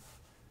John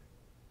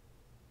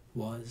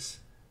was?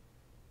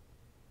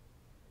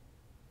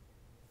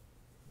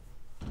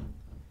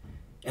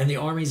 And the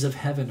armies of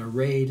heaven,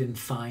 arrayed in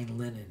fine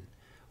linen,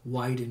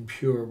 white and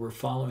pure, were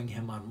following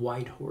him on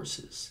white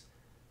horses.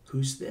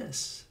 Who's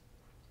this?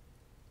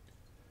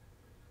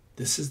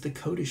 This is the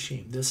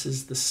Kodeshim. This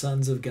is the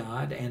sons of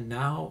God, and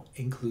now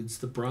includes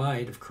the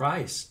bride of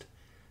Christ,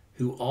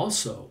 who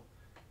also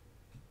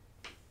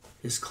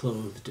is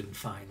clothed in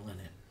fine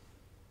linen.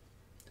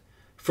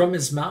 From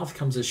his mouth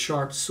comes a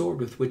sharp sword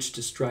with which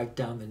to strike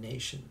down the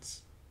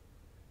nations,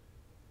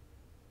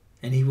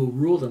 and he will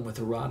rule them with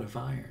a rod of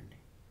iron.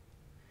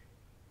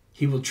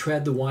 He will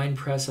tread the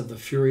winepress of the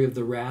fury of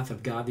the wrath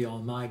of God the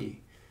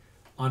Almighty.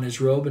 On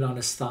his robe and on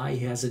his thigh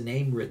he has a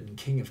name written,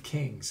 King of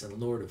Kings and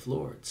Lord of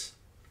Lords.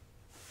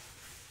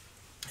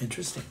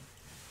 Interesting.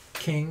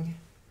 King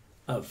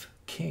of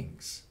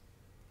Kings,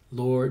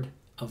 Lord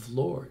of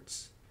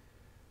Lords.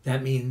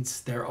 That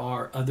means there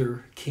are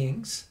other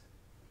kings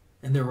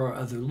and there are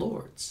other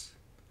lords.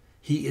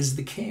 He is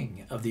the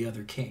king of the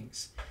other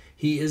kings.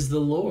 He is the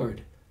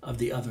Lord of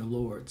the other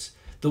lords.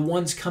 The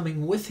ones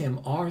coming with him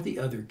are the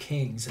other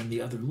kings and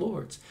the other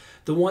lords.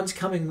 The ones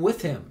coming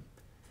with him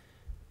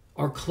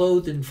are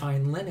clothed in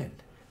fine linen.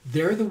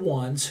 They're the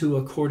ones who,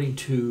 according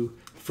to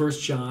 1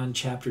 John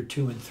chapter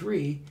 2 and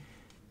 3,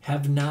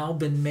 have now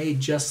been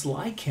made just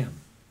like him,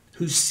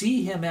 who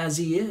see him as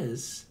he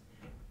is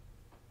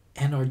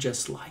and are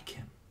just like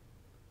him.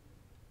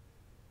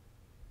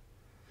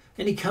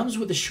 And he comes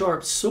with a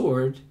sharp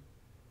sword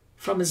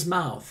from his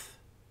mouth.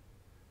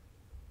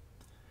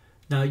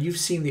 Now, you've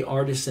seen the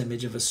artist's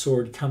image of a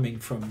sword coming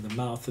from the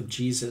mouth of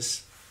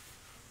Jesus.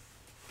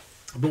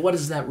 But what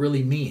does that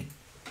really mean?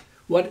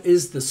 What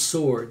is the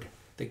sword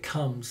that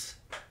comes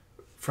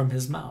from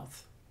his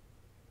mouth?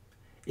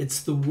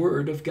 It's the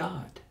word of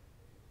God.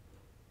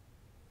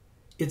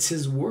 It's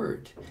his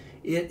word.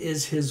 It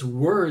is his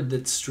word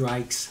that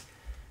strikes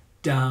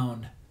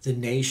down the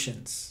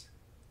nations.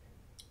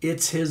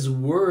 It's his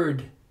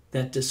word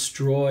that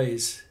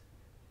destroys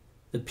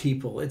the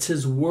people. It's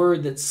his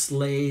word that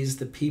slays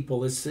the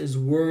people. It's his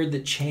word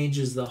that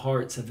changes the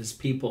hearts of his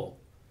people.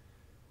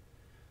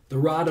 The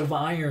rod of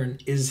iron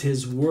is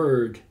his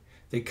word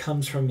that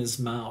comes from his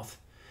mouth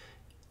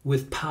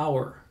with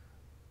power,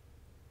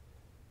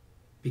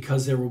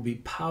 because there will be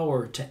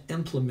power to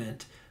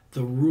implement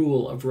the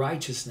rule of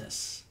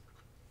righteousness.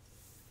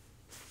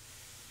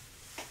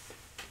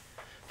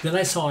 Then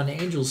I saw an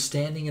angel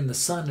standing in the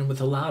sun, and with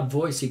a loud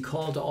voice he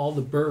called to all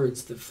the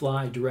birds that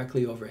fly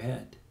directly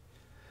overhead,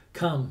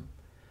 "Come,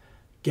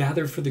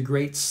 gather for the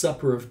great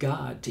supper of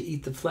God, to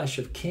eat the flesh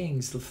of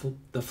kings,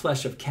 the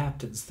flesh of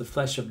captains, the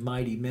flesh of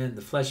mighty men,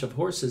 the flesh of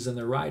horses and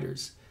their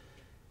riders,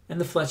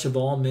 and the flesh of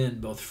all men,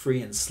 both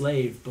free and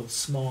slave, both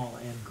small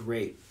and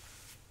great."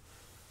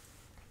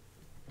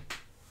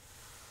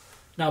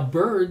 Now,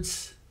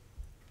 birds,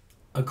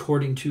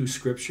 according to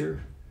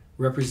Scripture,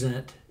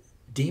 represent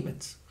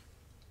demons.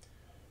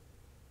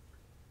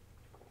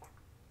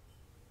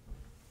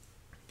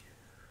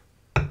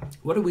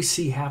 What do we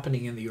see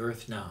happening in the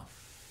earth now?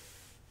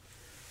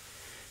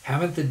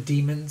 Haven't the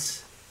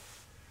demons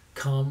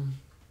come?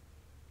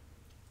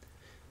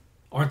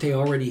 Aren't they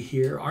already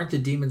here? Aren't the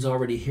demons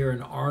already here?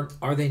 And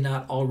are they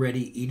not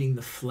already eating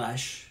the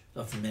flesh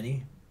of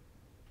many?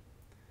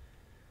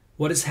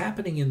 What is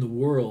happening in the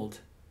world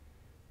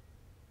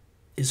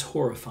is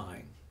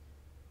horrifying.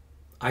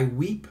 I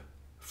weep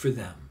for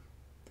them.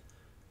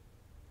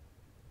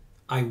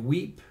 I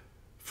weep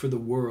for the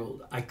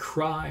world. I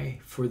cry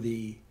for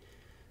the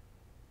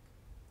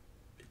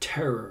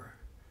terror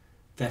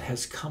that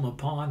has come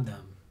upon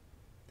them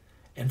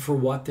and for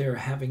what they're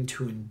having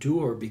to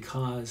endure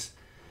because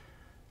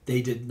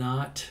they did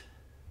not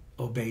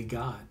obey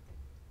God.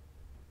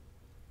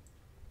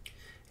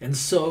 And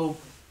so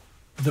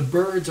the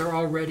birds are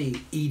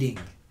already eating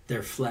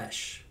their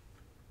flesh.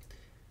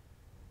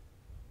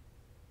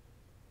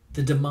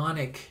 The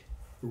demonic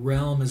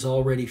realm is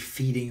already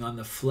feeding on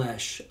the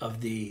flesh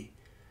of the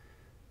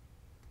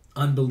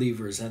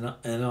unbelievers and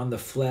on the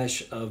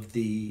flesh of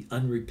the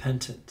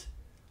unrepentant,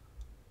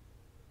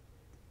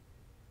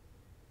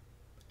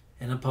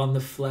 and upon the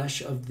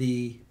flesh of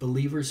the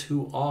believers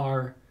who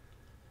are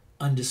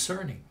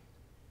undiscerning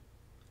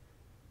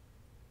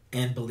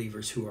and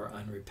believers who are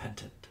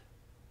unrepentant.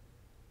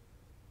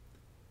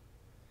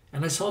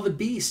 And I saw the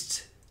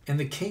beast and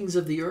the kings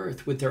of the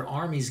earth with their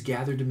armies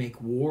gathered to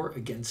make war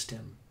against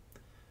him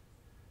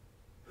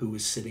who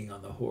was sitting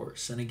on the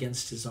horse and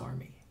against his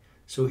army.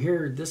 So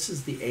here, this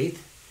is the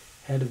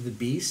 8th head of the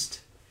beast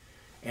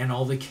and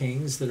all the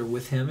kings that are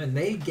with him, and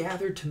they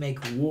gathered to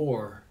make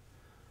war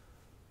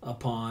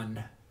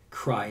upon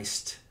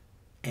Christ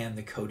and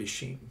the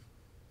Kodashim.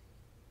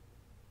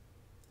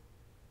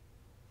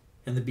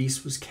 And the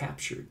beast was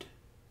captured,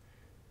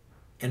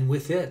 and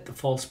with it the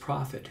false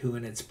prophet who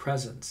in its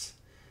presence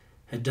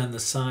had done the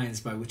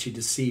signs by which he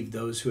deceived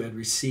those who had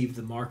received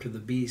the mark of the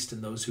beast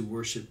and those who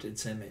worshipped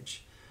its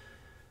image.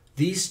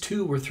 These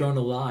two were thrown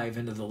alive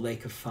into the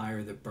lake of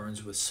fire that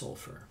burns with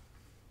sulfur.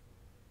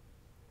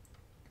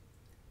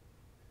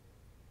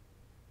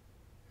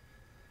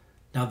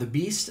 Now the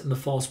beast and the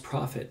false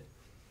prophet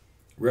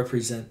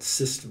represent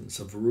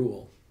systems of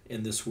rule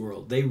in this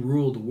world. They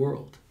rule the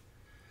world.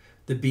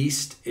 The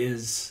beast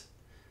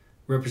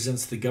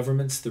represents the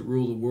governments that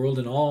rule the world,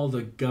 and all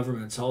the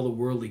governments, all the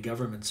worldly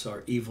governments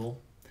are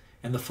evil.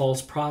 And the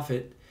false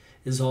prophet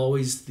is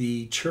always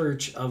the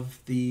church of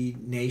the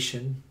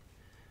nation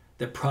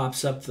that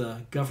props up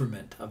the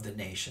government of the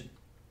nation.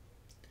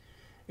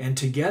 And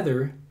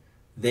together,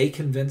 they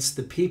convince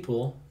the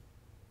people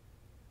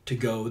to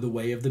go the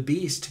way of the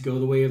beast, to go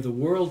the way of the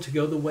world, to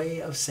go the way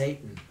of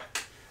Satan.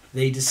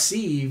 They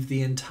deceive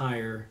the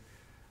entire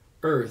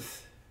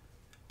earth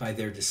by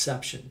their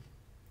deception.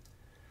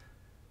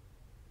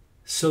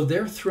 So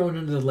they're thrown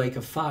into the lake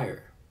of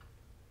fire.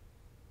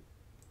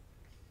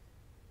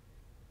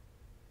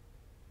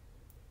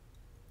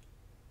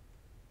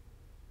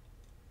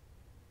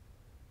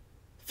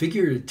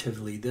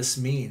 Figuratively, this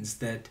means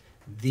that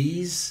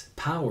these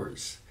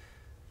powers,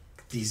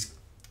 these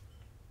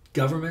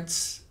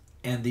governments,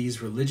 and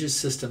these religious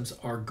systems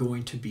are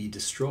going to be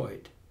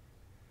destroyed.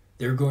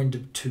 They're going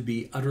to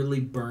be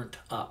utterly burnt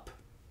up.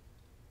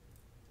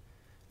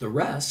 The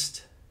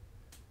rest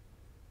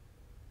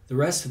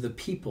of the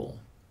people,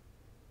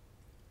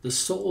 the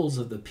souls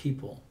of the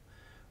people,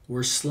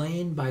 were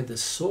slain by the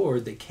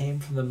sword that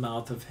came from the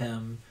mouth of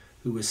him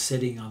who was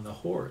sitting on the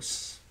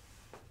horse.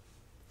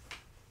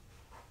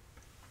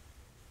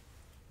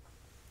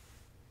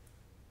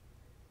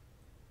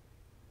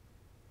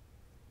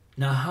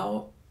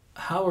 Now,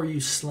 how are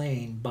you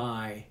slain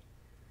by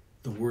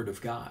the Word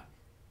of God?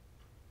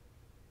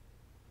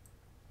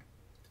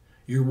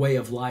 Your way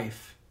of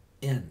life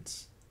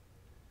ends.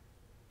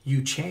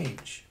 You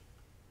change.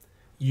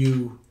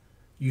 You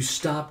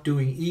stop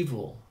doing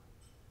evil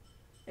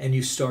and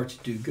you start to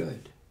do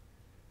good.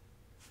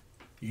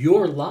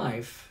 Your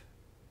life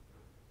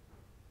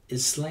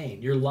is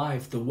slain. Your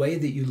life, the way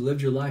that you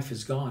lived your life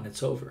is gone.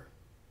 It's over.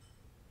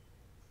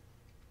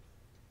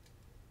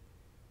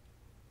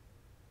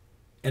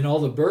 And all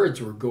the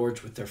birds were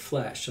gorged with their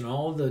flesh, and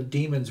all the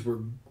demons were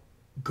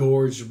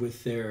gorged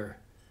with the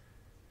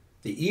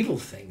evil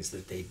things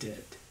that they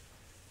did.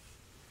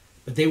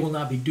 But they will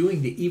not be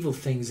doing the evil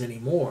things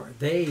anymore.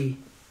 They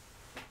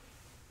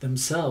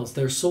themselves,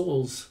 their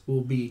souls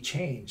will be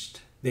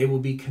changed. They will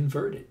be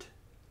converted.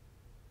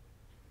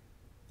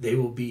 They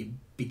will be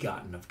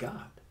begotten of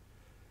God.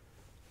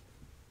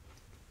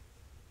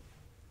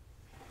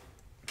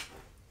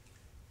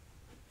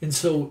 And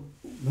so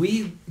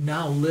we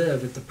now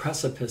live at the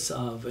precipice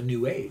of a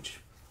new age,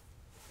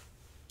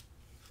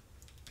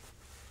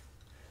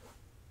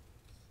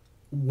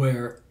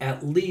 where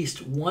at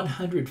least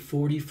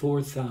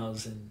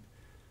 144,000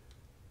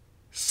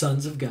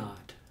 sons of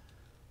God,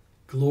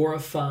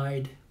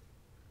 glorified,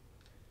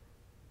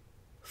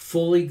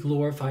 fully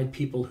glorified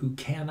people who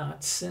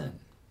cannot sin,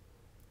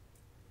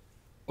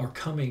 are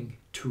coming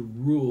to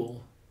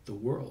rule the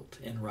world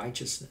in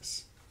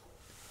righteousness.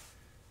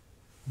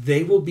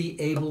 They will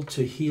be able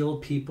to heal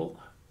people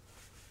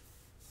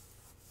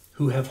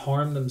who have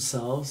harmed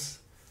themselves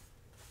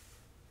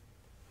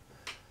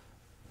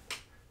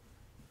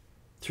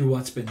through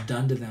what's been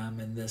done to them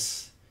in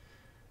this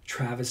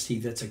travesty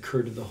that's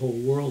occurred to the whole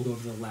world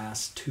over the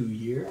last 2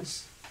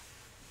 years.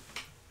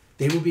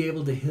 They will be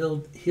able to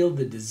heal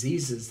the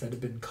diseases that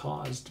have been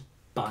caused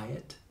by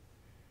it.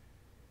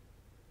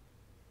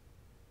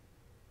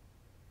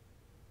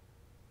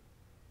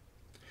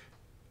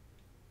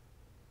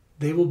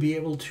 They will be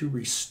able to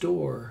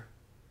restore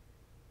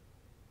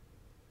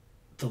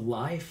the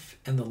life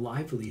and the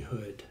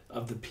livelihood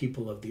of the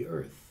people of the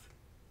earth.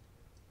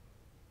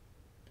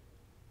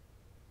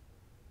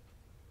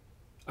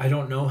 I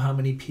don't know how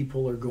many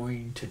people are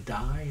going to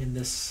die in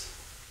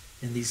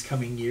these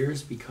coming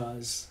years,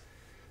 because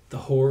the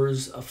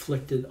horrors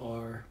afflicted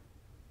are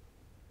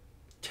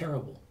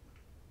terrible.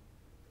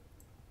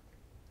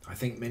 I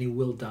think many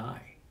will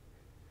die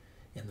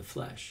in the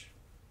flesh.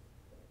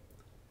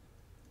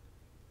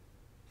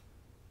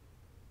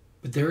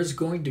 But there is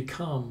going to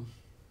come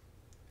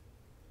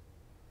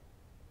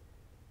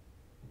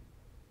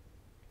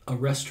a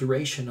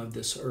restoration of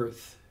this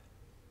earth.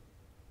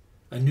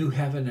 A new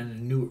heaven and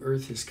a new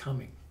earth is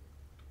coming.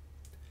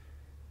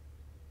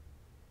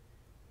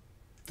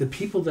 The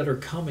people that are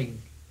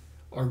coming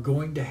are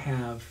going to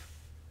have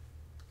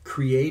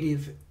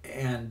creative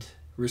and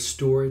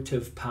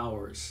restorative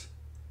powers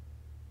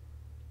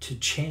to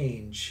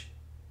change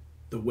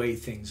the way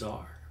things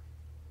are.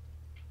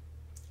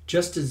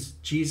 Just as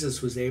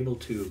Jesus was able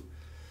to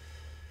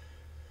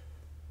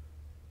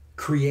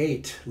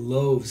create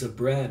loaves of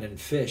bread and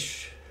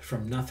fish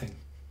from nothing,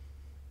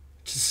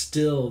 to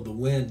still the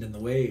wind and the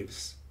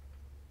waves,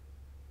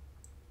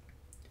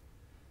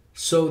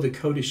 so the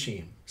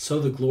Kodashim, so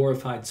the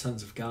glorified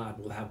sons of God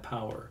will have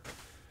power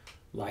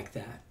like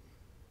that.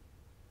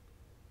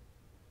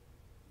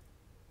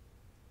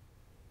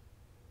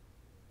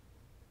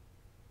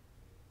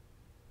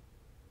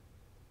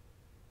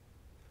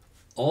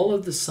 All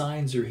of the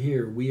signs are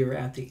here. We are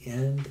at the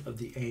end of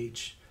the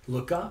age.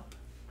 Look up.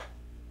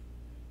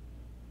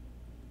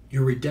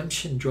 Your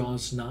redemption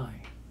draws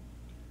nigh.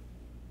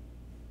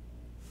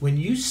 When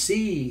you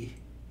see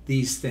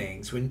these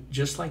things,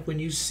 just like when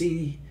you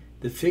see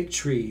the fig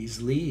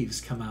tree's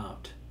leaves come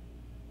out,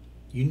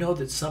 you know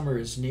that summer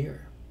is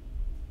near.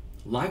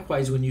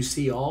 Likewise, when you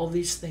see all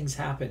these things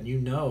happen, you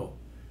know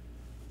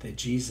that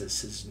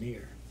Jesus is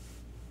near.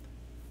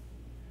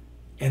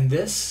 And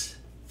this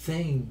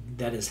thing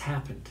that has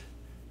happened,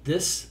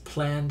 this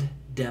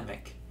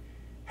pandemic,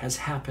 has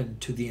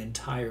happened to the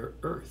entire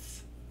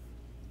earth.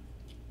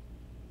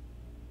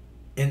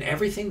 And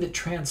everything that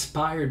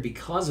transpired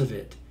because of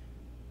it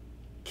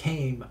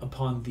came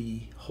upon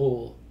the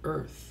whole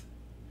earth.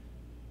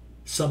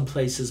 Some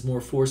places more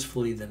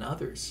forcefully than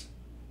others.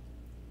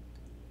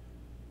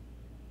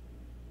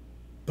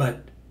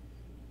 But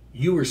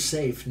you were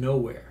safe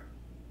nowhere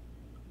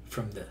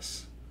from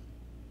this.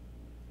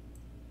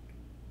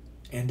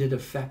 And it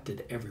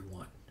affected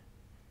everyone,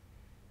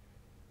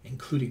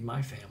 including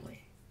my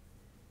family.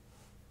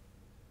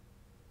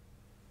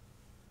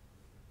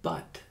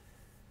 But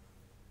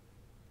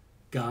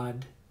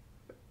God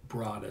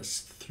brought us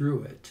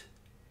through it,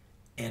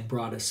 and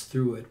brought us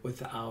through it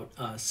without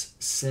us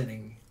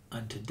sinning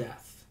unto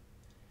death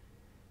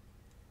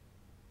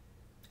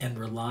and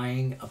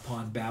relying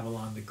upon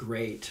Babylon the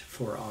Great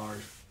for our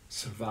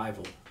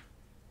survival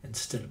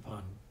instead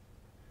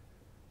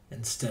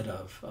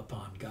of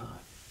upon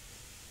God.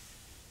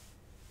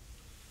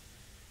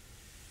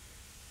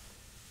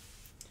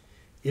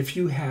 If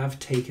you have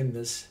taken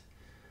this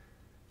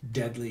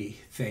deadly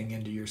thing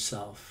into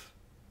yourself.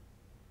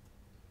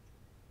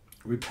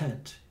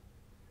 Repent.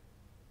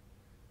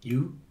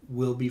 You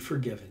will be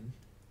forgiven,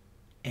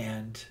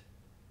 and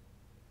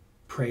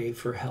pray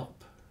for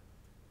help.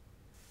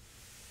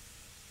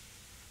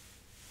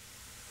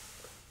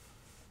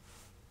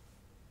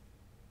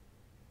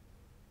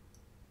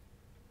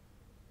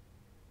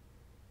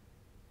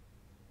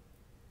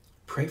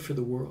 Pray for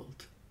the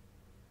world.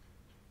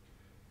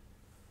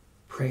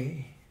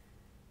 Pray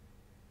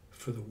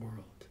for the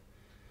world.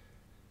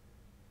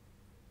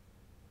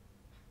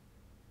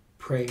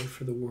 Pray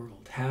for the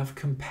world. Have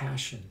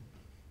compassion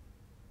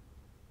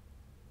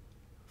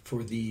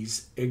for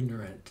these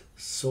ignorant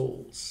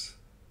souls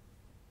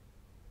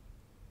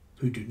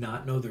who do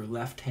not know their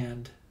left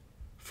hand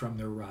from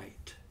their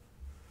right.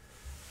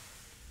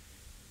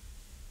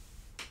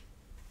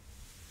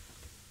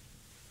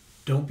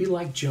 Don't be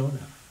like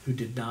Jonah, who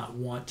did not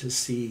want to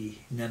see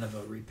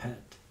Nineveh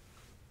repent.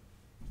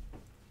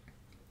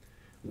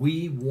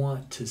 We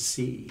want to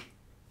see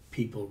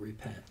people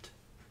repent.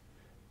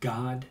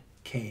 God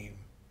came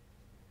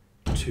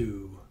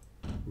to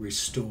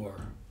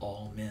restore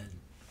all men.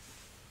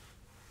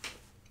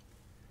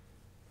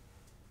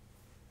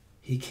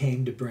 He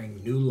came to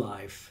bring new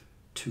life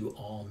to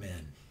all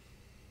men.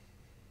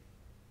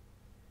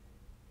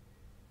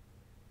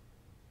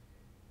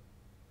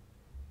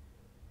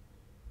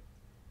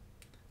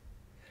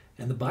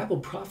 And the Bible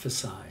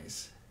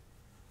prophesies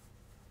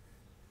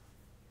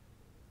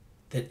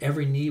that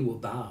every knee will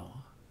bow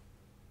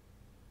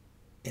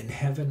in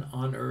heaven,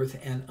 on earth,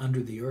 and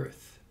under the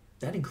earth.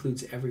 That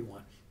includes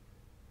everyone.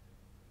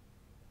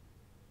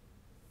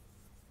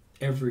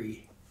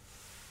 Every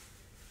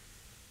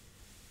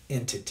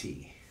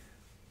entity.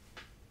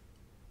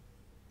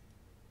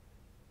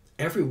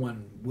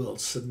 Everyone will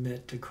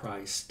submit to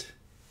Christ.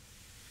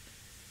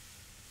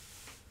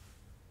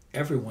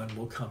 Everyone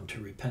will come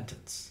to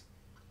repentance.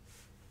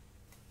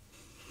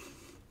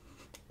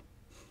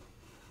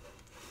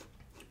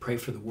 Pray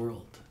for the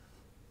world.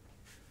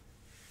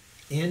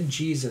 In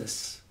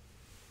Jesus,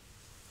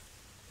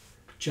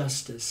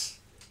 justice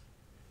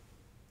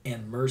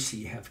and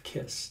mercy have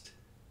kissed.